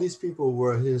 all these people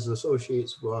were his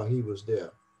associates while he was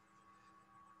there.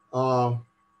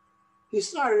 He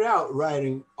started out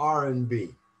writing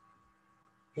R&B.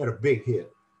 Had a big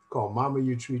hit called Mama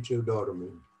You Treat Your Daughter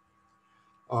Mean,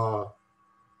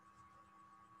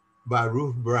 by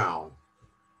Ruth Brown.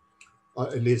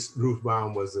 At least Ruth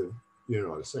Brown was the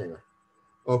singer.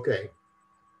 Okay.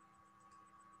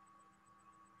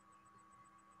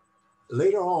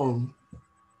 Later on,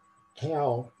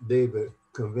 Hal David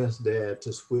convinced Dad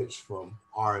to switch from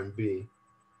R&B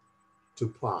to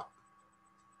pop.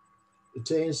 The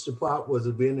change to pop was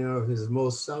the beginning of his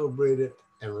most celebrated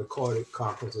and recorded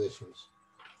compositions.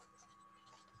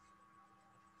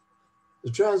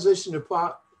 The transition to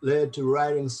pop led to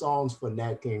writing songs for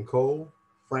Nat King Cole,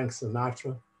 Frank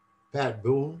Sinatra, Pat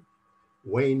Boone,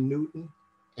 Wayne Newton,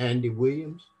 Andy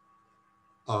Williams,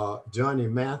 Johnny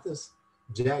Mathis,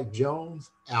 Jack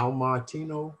Jones, Al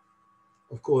Martino,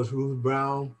 of course, Ruth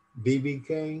Brown, B.B.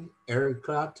 King, Eric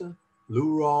Clapton,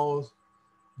 Lou Rawls,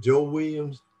 Joe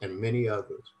Williams, and many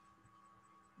others.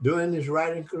 During his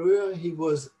writing career, he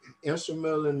was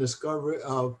instrumental in the discovery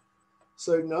of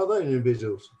certain other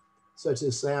individuals, such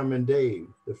as Sam and Dave,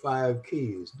 the Five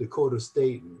Keys, Dakota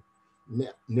Staten,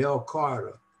 Nell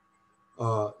Carter,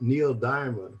 Neil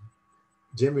Diamond,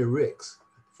 Jimmy Ricks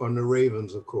from the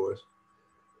Ravens, of course,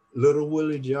 Little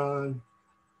Willie John,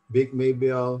 Big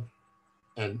Maybelle,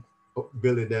 and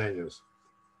Billy Daniels.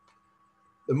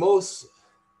 The most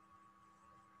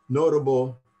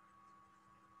notable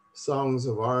songs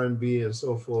of R&B and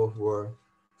so forth were,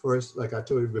 first, like I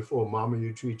told you before, Mama,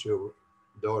 You Treat Your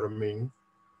Daughter Mean.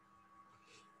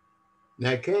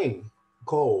 Nat King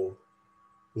Cole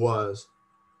was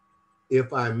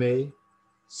If I May,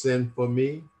 Send for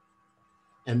Me.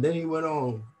 And then he went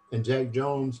on, and Jack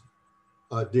Jones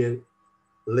did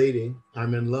Lady,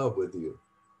 I'm in Love with You.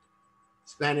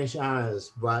 Spanish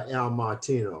Eyes by Al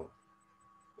Martino.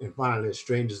 And finally,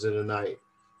 Strangers in the Night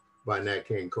by Nat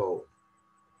King Cole.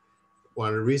 One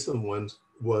of the recent ones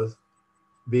was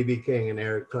B.B. King and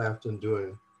Eric Clapton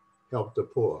doing Help the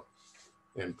Poor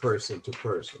and Person to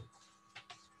Person.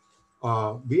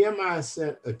 BMI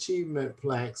sent achievement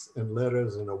plaques and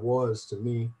letters and awards to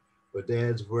me for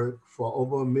Dad's work for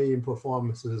over 1 million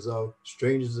performances of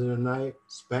Strangers in the Night,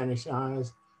 Spanish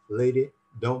Eyes, Lady,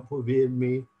 Don't Forbid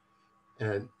Me,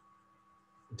 and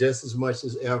Just as Much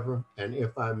as Ever, and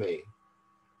If I May.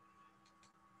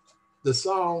 The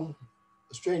song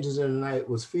Strangers in the Night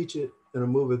was featured in a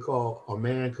movie called A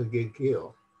Man Could Get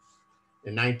Killed.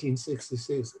 In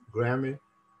 1966, Grammy,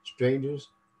 Strangers.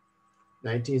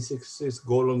 1966,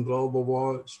 Golden Globe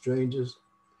Award, Strangers.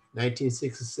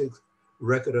 1966,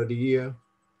 Record of the Year.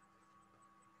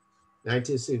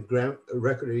 1966,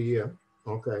 Record of the Year,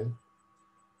 okay.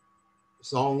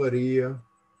 Song of the Year,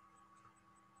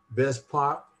 Best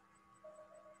Pop,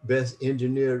 Best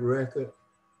Engineered Record.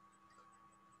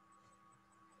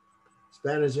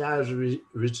 Spanish Eyes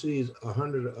received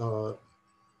 100 of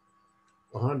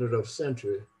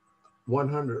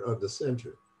the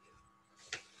century.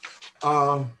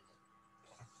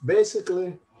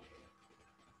 Basically,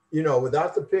 you know,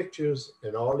 without the pictures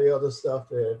and all the other stuff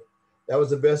that was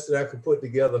the best that I could put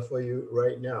together for you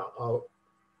right now.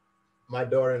 My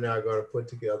daughter and I are going to put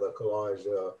together a collage,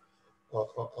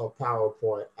 a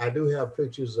PowerPoint. I do have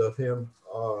pictures of him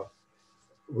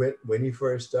when he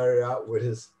first started out with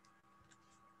his,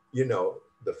 you know,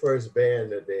 the first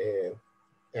band that they had.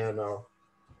 And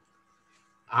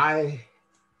I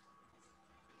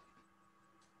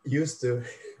used to,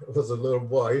 was a little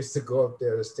boy, I used to go up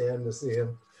there to stand to see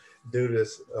him do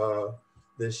this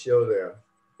show there.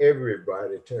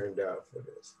 Everybody turned out for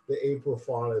this. The April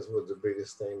Fool's was the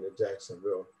biggest thing that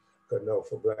Jacksonville could know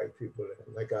for Black people.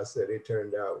 And like I said, they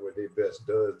turned out with their best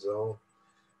duds on.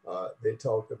 They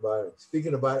talked about it.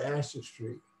 Speaking about Astor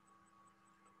Street,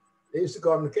 they used to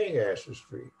call him the King of Astor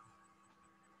Street.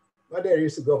 My dad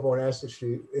used to go up on Astor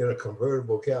Street in a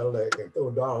convertible Cadillac and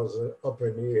throw dollars up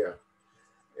in the air.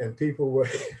 And people were,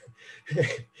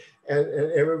 and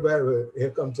everybody would,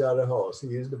 here comes Charlie Horse,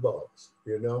 he is the boss,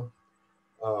 you know?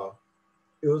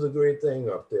 It was a great thing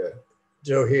up there.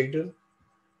 Joe Higdon,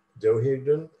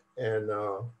 and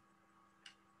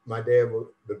my dad were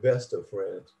the best of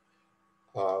friends.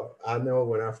 I know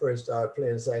when I first started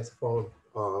playing saxophone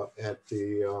at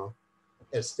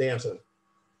Stanton,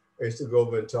 I used to go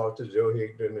over and talk to Joe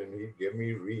Higdon, and he'd give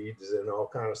me reads and all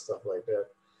kind of stuff like that.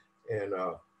 And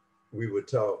we would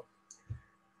talk.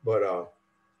 But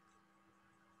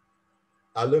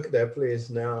I look at that place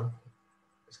now,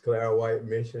 it's Clara White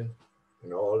Mission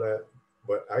and all that.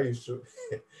 But I used to,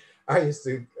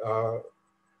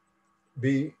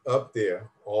 be up there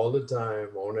all the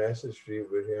time on Astor Street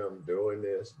with him, doing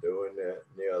this, doing that.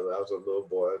 Yeah, I was a little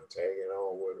boy tagging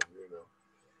on with him, you know.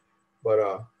 But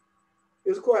he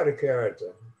was quite a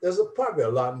character. There's probably a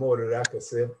lot more that I could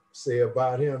say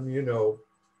about him, you know,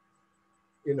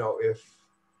 if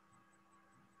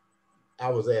I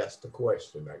was asked a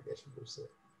question, I guess you would say.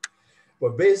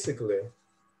 But basically,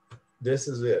 this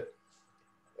is it.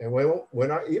 And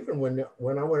when I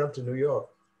went up to New York,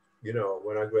 you know,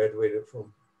 when I graduated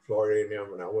from Florida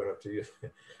A&M and I went up to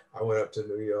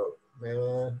New York,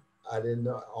 man, I didn't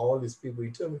know all these people.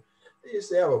 He took me. They used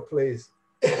to have a place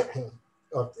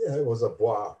up there. It was a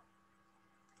bar,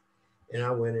 and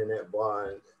I went in that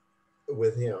bar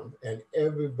with him, and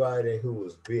everybody who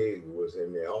was big was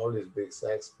in there. All these big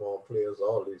saxophone players,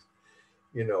 all these,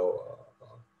 you know,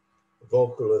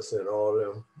 vocalists, and all of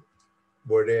them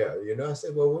were there. You know, I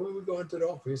said, well, when are we going to the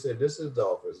office? He said, this is the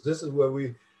office. This is where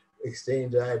we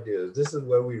exchange ideas. This is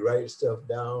where we write stuff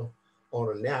down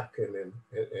on a napkin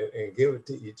and give it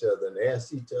to each other and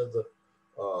ask each other,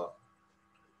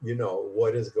 you know,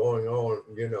 what is going on,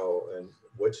 you know, and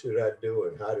what should I do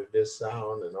and how did this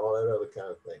sound and all that other kind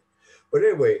of thing. But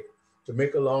anyway, to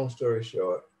make a long story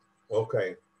short,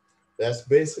 okay, that's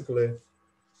basically,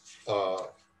 in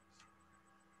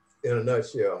a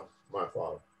nutshell, my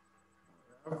father.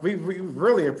 We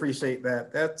really appreciate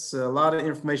that. That's a lot of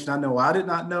information I know I did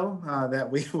not know, that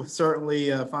we will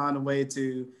certainly find a way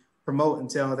to promote and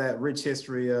tell that rich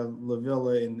history of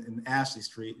LaVilla and Ashley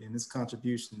Street and its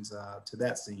contributions to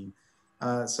that scene.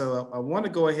 So I want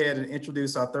to go ahead and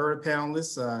introduce our third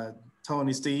panelist,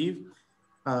 Tony Steve.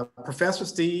 Professor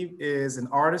Steve is an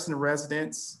artist in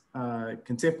residence,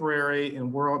 contemporary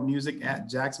and world music at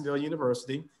Jacksonville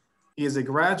University. He is a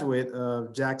graduate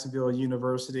of Jacksonville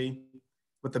University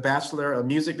with a Bachelor of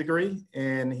Music degree,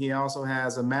 and he also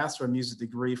has a Master of Music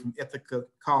degree from Ithaca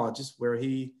Colleges, where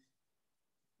he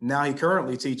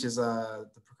currently teaches the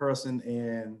percussion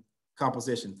and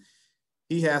composition.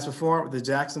 He has performed with the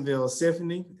Jacksonville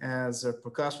Symphony as a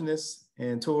percussionist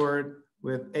and toured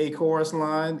with a chorus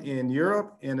line in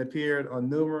Europe and appeared on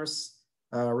numerous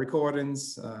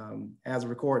recordings as a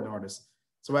recording artist.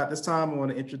 So at this time, I want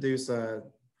to introduce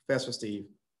Professor Steve.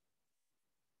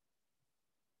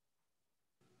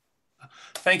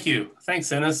 Thank you.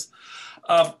 Thanks, Ennis.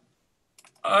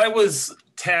 I was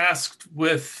tasked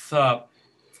with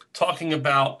talking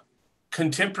about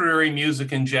contemporary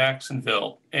music in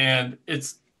Jacksonville, and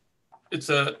it's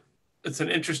an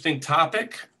interesting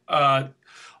topic.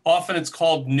 Often it's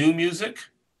called new music,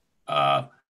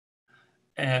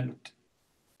 and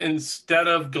instead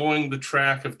of going the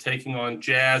track of taking on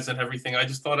jazz and everything, I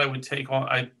just thought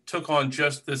I took on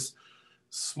just this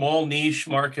small niche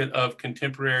market of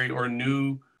contemporary or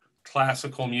new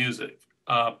classical music.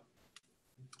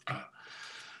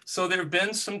 So there have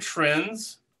been some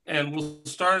trends, and we'll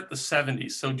start at the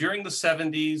 70s. So during the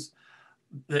 70s,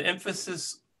 the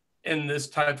emphasis in this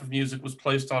type of music was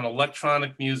placed on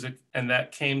electronic music, and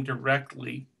that came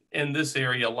directly in this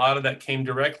area. A lot of that came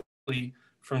directly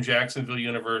from Jacksonville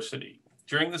University.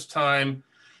 During this time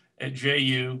at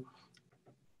JU,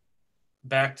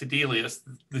 back to Delius,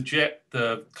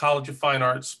 the College of Fine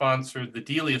Arts sponsored the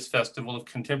Delius Festival of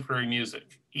Contemporary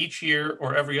Music. Each year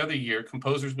or every other year,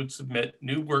 composers would submit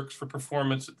new works for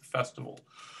performance at the festival.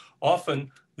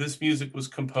 Often, this music was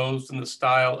composed in the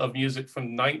style of music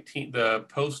from the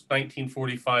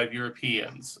post-1945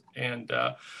 Europeans. And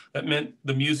that meant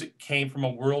the music came from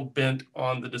a world bent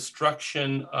on the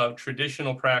destruction of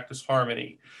traditional practice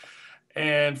harmony.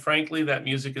 And frankly, that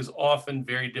music is often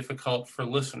very difficult for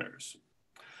listeners.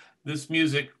 This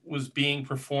music was being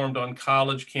performed on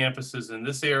college campuses in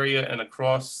this area and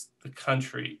across the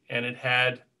country. And it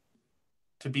had,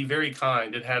 to be very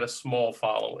kind, it had a small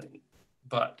following,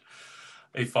 but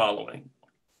a following.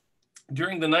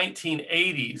 During the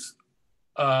 1980s,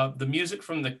 the music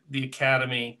from the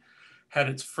Academy had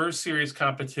its first serious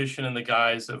competition in the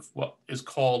guise of what is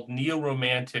called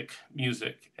neo-romantic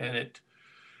music. And it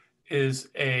is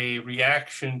a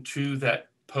reaction to that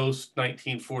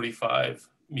post-1945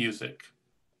 music.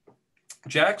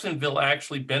 Jacksonville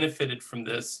actually benefited from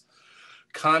this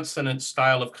consonant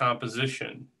style of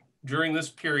composition. During this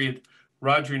period,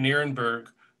 Roger Nierenberg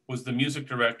was the music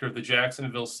director of the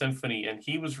Jacksonville Symphony, and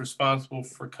he was responsible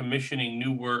for commissioning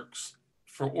new works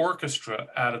for orchestra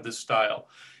out of this style.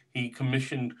 He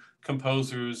commissioned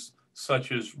composers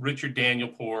such as Richard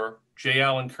Danielpour, J.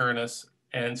 Allen Kernis,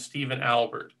 and Stephen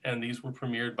Albert, and these were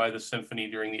premiered by the symphony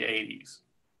during the 80s.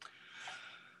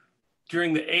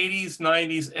 During the 80s,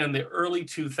 90s, and the early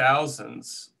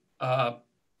 2000s,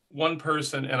 one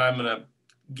person, and I'm going to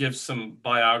give some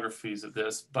biographies of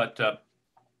this, but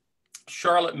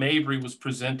Charlotte Mabry was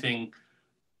presenting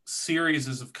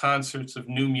series of concerts of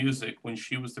new music when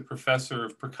she was the professor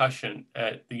of percussion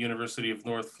at the University of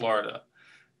North Florida.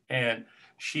 And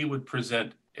she would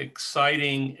present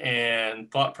exciting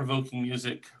and thought-provoking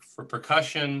music for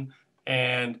percussion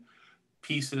and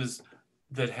pieces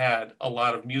that had a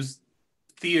lot of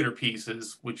theater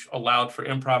pieces, which allowed for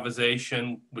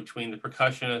improvisation between the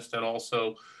percussionist and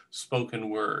also spoken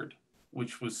word,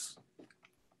 which was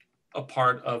a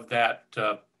part of that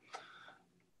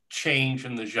change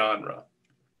in the genre.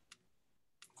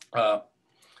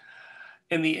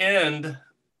 In the end,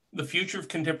 the future of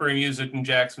contemporary music in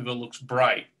Jacksonville looks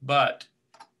bright, but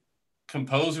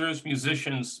composers,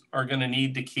 musicians are going to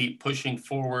need to keep pushing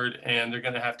forward, and they're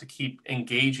going to have to keep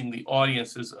engaging the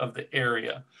audiences of the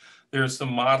area. There are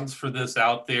some models for this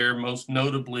out there, most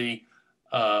notably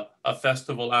a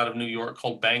festival out of New York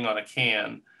called Bang on a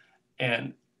Can.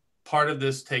 And part of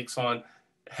this takes on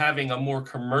having a more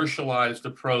commercialized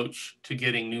approach to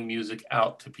getting new music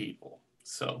out to people.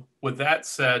 So with that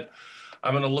said,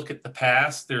 I'm going to look at the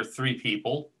past. There are three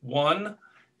people. One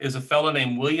is a fellow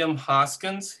named William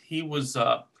Hoskins. He was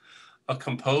a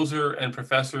composer and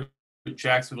professor at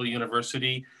Jacksonville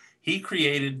University. He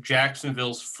created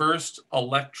Jacksonville's first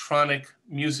electronic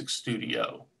music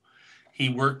studio. He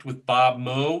worked with Bob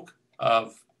Moog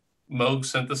of Moog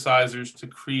Synthesizers to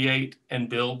create and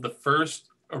build the first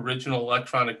original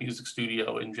electronic music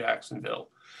studio in Jacksonville.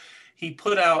 He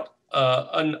put out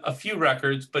a few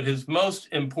records, but his most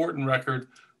important record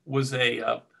was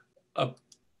had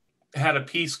a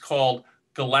piece called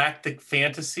Galactic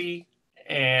Fantasy,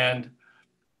 and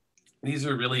these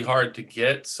are really hard to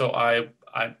get, so I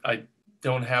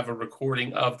don't have a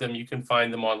recording of them. You can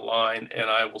find them online, and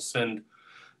I will send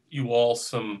you all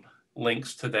some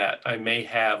links to that. I may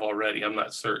have already, I'm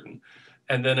not certain.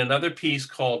 And then another piece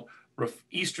called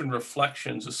Eastern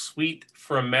Reflections, a suite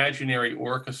for imaginary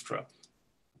orchestra.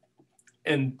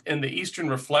 In the Eastern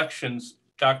Reflections,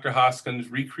 Dr. Hoskins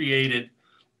recreated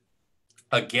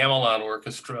a gamelan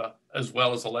orchestra as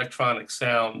well as electronic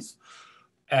sounds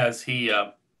as he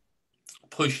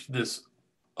pushed this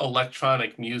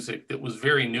electronic music that was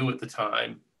very new at the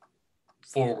time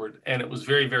forward, and it was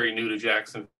very, very new to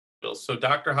Jacksonville. So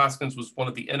Dr. Hoskins was one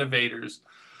of the innovators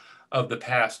of the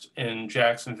past in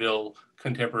Jacksonville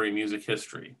contemporary music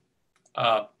history.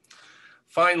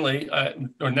 Finally,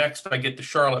 or next, I get to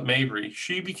Charlotte Mabry.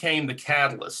 She became the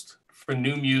catalyst for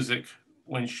new music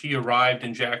when she arrived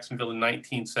in Jacksonville in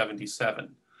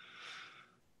 1977.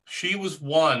 She was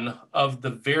one of the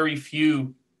very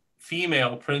few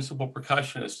female principal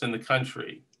percussionists in the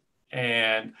country,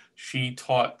 and she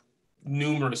taught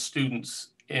numerous students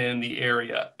in the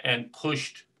area and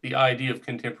pushed the idea of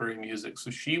contemporary music. So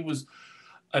she was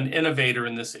an innovator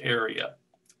in this area.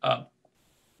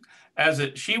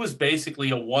 She was basically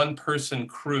a one-person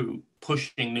crew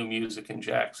pushing new music in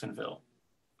Jacksonville.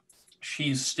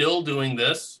 She's still doing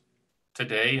this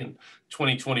today in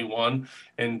 2021,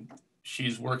 and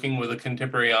she's working with a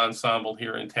contemporary ensemble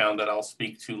here in town that I'll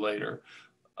speak to later.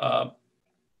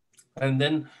 And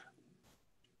then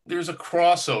there's a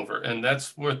crossover, and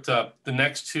that's what the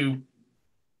next two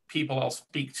people I'll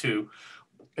speak to.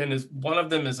 And one of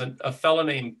them is a fellow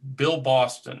named Bill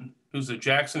Boston, who's a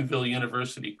Jacksonville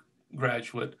University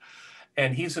graduate.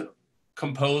 And he's a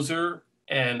composer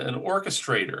and an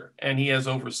orchestrator, and he has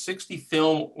over 60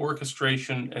 film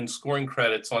orchestration and scoring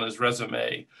credits on his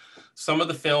resume. Some of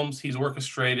the films he's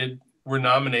orchestrated were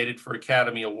nominated for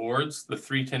Academy Awards, the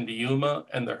 3:10 to Yuma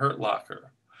and the Hurt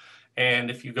Locker. And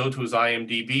if you go to his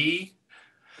IMDb,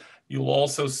 you'll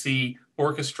also see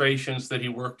orchestrations that he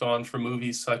worked on for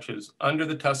movies such as Under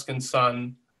the Tuscan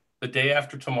Sun, The Day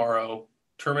After Tomorrow,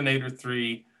 Terminator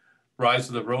 3, Rise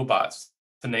of the Robots,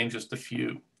 to name just a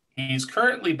few. He's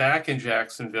currently back in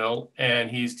Jacksonville, and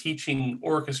he's teaching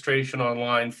orchestration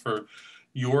online for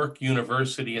York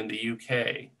University in the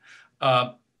UK.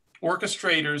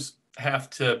 Orchestrators have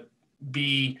to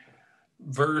be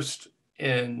versed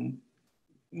in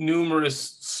numerous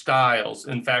styles.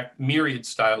 In fact, myriad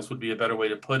styles would be a better way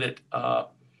to put it.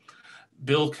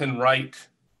 Bill can write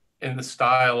in the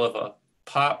style of a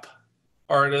pop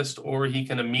artist, or he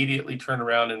can immediately turn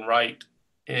around and write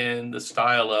in the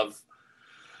style of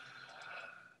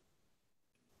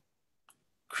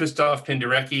Christoph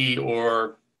Penderecki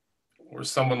or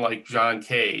someone like John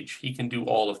Cage. He can do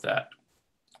all of that.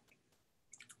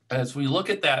 As we look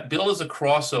at that, Bill is a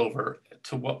crossover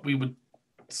to what we would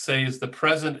say is the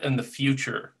present and the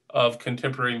future of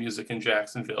contemporary music in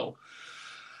Jacksonville.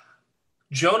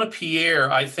 Jonah Pierre,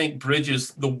 I think,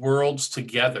 bridges the worlds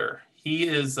together. He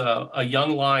is a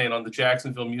young lion on the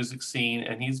Jacksonville music scene,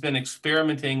 and he's been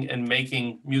experimenting and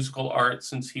making musical art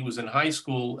since he was in high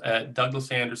school at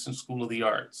Douglas Anderson School of the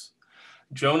Arts.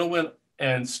 Jonah went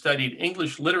and studied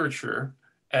English literature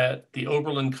at the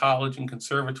Oberlin College and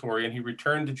Conservatory, and he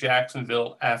returned to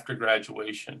Jacksonville after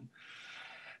graduation.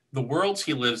 The worlds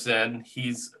he lives in,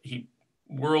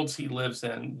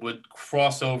 would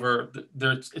cross over.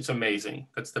 It's amazing.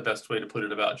 That's the best way to put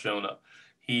it about Jonah.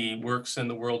 He works in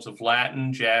the worlds of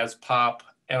Latin, jazz, pop,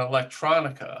 and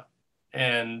electronica,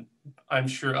 and I'm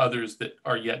sure others that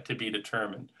are yet to be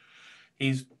determined.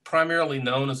 He's primarily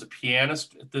known as a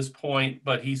pianist at this point,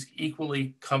 but he's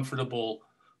equally comfortable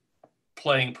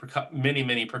playing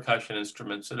many percussion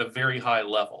instruments at a very high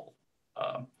level.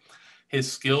 His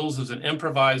skills as an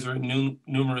improviser in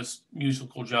numerous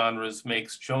musical genres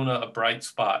makes Jonah a bright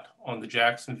spot on the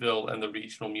Jacksonville and the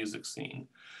regional music scene.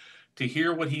 To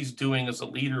hear what he's doing as a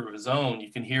leader of his own,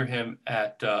 you can hear him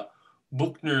at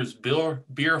Buchner's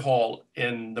Beer Hall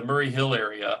in the Murray Hill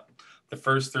area the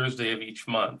first Thursday of each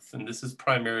month. And this is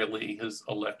primarily his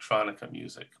electronica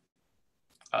music.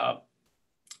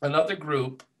 Another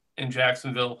group in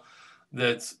Jacksonville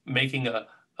that's making a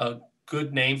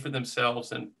good name for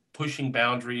themselves and pushing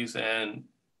boundaries and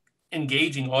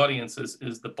engaging audiences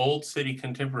is the Bold City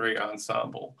Contemporary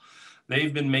Ensemble.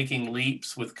 They've been making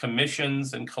leaps with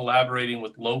commissions and collaborating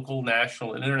with local,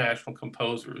 national, and international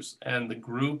composers. And the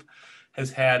group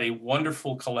has had a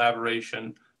wonderful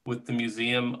collaboration with the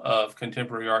Museum of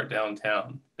Contemporary Art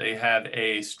downtown. They have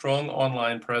a strong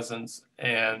online presence,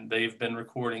 and they've been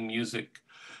recording music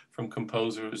from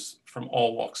composers from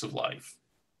all walks of life.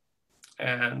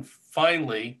 And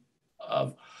finally,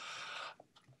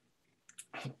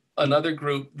 another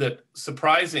group that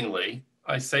surprisingly,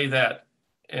 I say that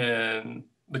in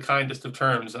the kindest of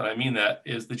terms, and I mean that,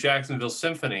 is the Jacksonville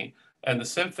Symphony. And the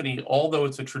symphony, although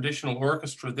it's a traditional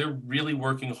orchestra, they're really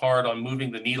working hard on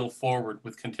moving the needle forward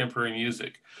with contemporary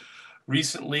music.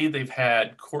 Recently, they've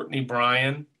had Courtney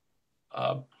Bryan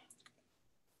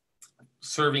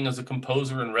serving as a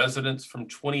composer in residence from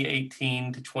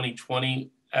 2018 to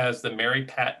 2020 as the Mary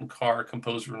Patton Carr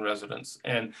composer in residence.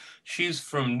 And she's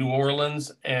from New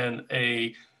Orleans and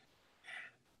a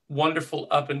wonderful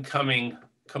up and coming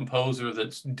composer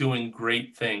that's doing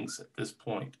great things at this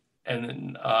point. And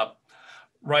then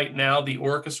right now, the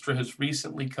orchestra has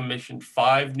recently commissioned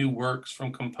 5 new works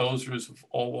from composers of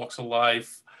all walks of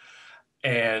life,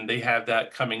 and they have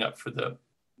that coming up for the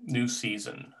new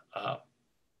season.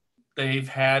 They've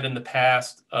had in the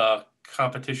past a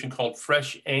competition called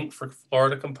Fresh Ink for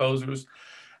Florida composers,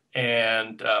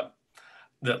 and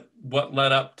what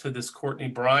led up to this Courtney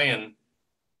Bryan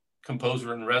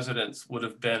composer in residence would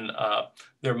have been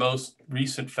their most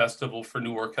recent festival for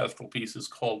new orchestral pieces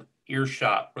called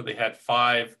Earshot, where they had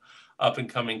 5 up and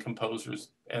coming composers,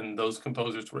 and those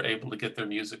composers were able to get their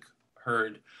music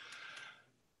heard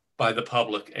by the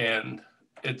public. And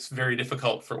it's very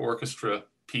difficult for orchestra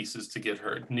pieces to get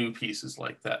heard, new pieces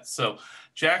like that. So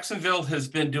Jacksonville has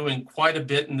been doing quite a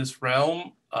bit in this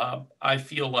realm. I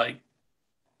feel like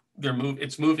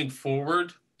it's moving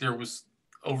forward. There was,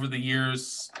 over the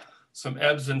years, some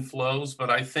ebbs and flows, but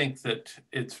I think that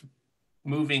it's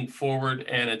moving forward,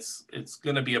 and it's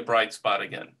going to be a bright spot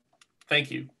again. Thank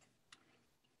you.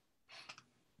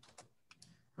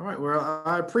 All right, well,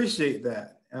 I appreciate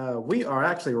that. We are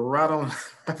actually right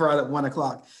at 1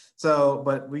 o'clock. So,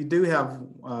 but we do have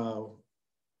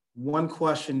one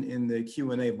question in the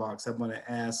Q&A box I want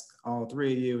to ask all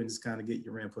 3 of you and just kind of get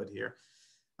your input here.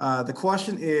 The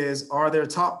question is, are there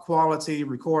top quality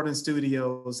recording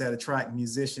studios that attract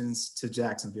musicians to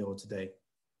Jacksonville today?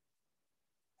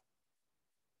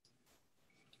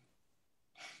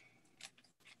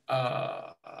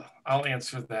 I'll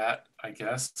answer that, I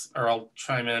guess, or I'll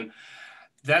chime in.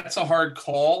 That's a hard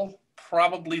call.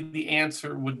 Probably the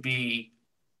answer would be,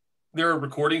 there are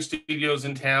recording studios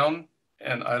in town,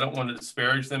 and I don't want to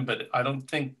disparage them, but I don't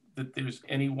think that there's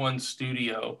any one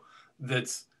studio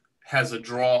that's has a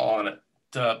draw on it.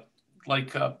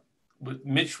 Like what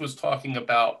Mitch was talking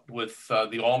about with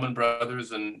the Allman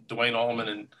Brothers and Dwayne Allman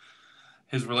and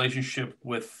his relationship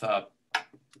with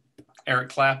Eric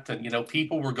Clapton. You know,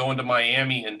 people were going to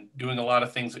Miami and doing a lot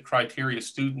of things at Criteria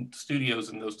Studios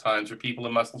in those times, or people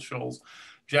in Muscle Shoals.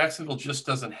 Jacksonville just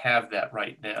doesn't have that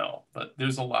right now, but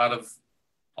there's a lot of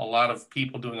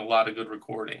people doing a lot of good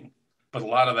recording. But a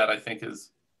lot of that, I think, is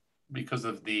because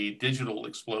of the digital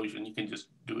explosion. You can just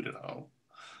do it at home.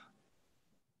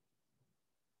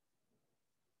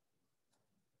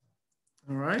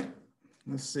 All right,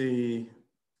 let's see.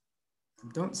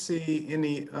 Don't see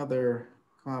any other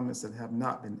comments that have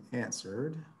not been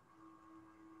answered.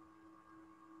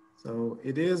 So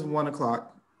it is 1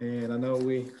 o'clock, and I know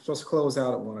we're supposed to close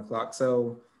out at 1 o'clock.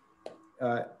 So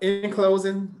in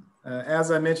closing,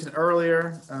 as I mentioned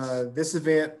earlier, this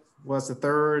event was the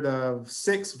 3rd of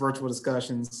 6 virtual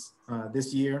discussions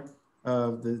this year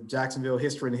of the Jacksonville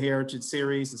History and Heritage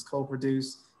Series. It's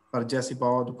co-produced by the Jessie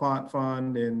Ball duPont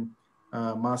Fund and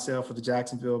myself for the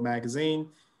Jacksonville Magazine.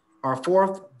 Our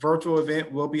 4th virtual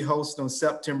event will be hosted on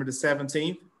September the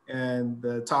 17th, and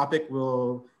the topic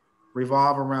will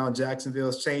revolve around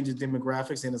Jacksonville's changing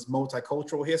demographics and its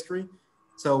multicultural history.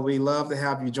 So we love to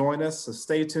have you join us. So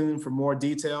stay tuned for more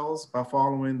details by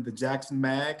following the Jackson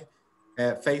Mag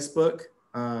at Facebook,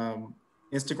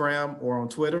 Instagram, or on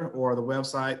Twitter, or the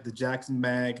website,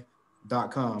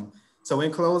 thejacksonmag.com. So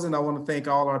in closing, I want to thank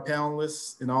all our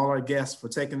panelists and all our guests for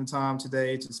taking the time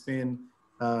today to spend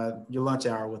your lunch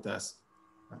hour with us.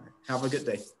 All right. Have a good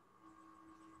day.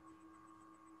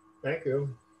 Thank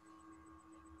you.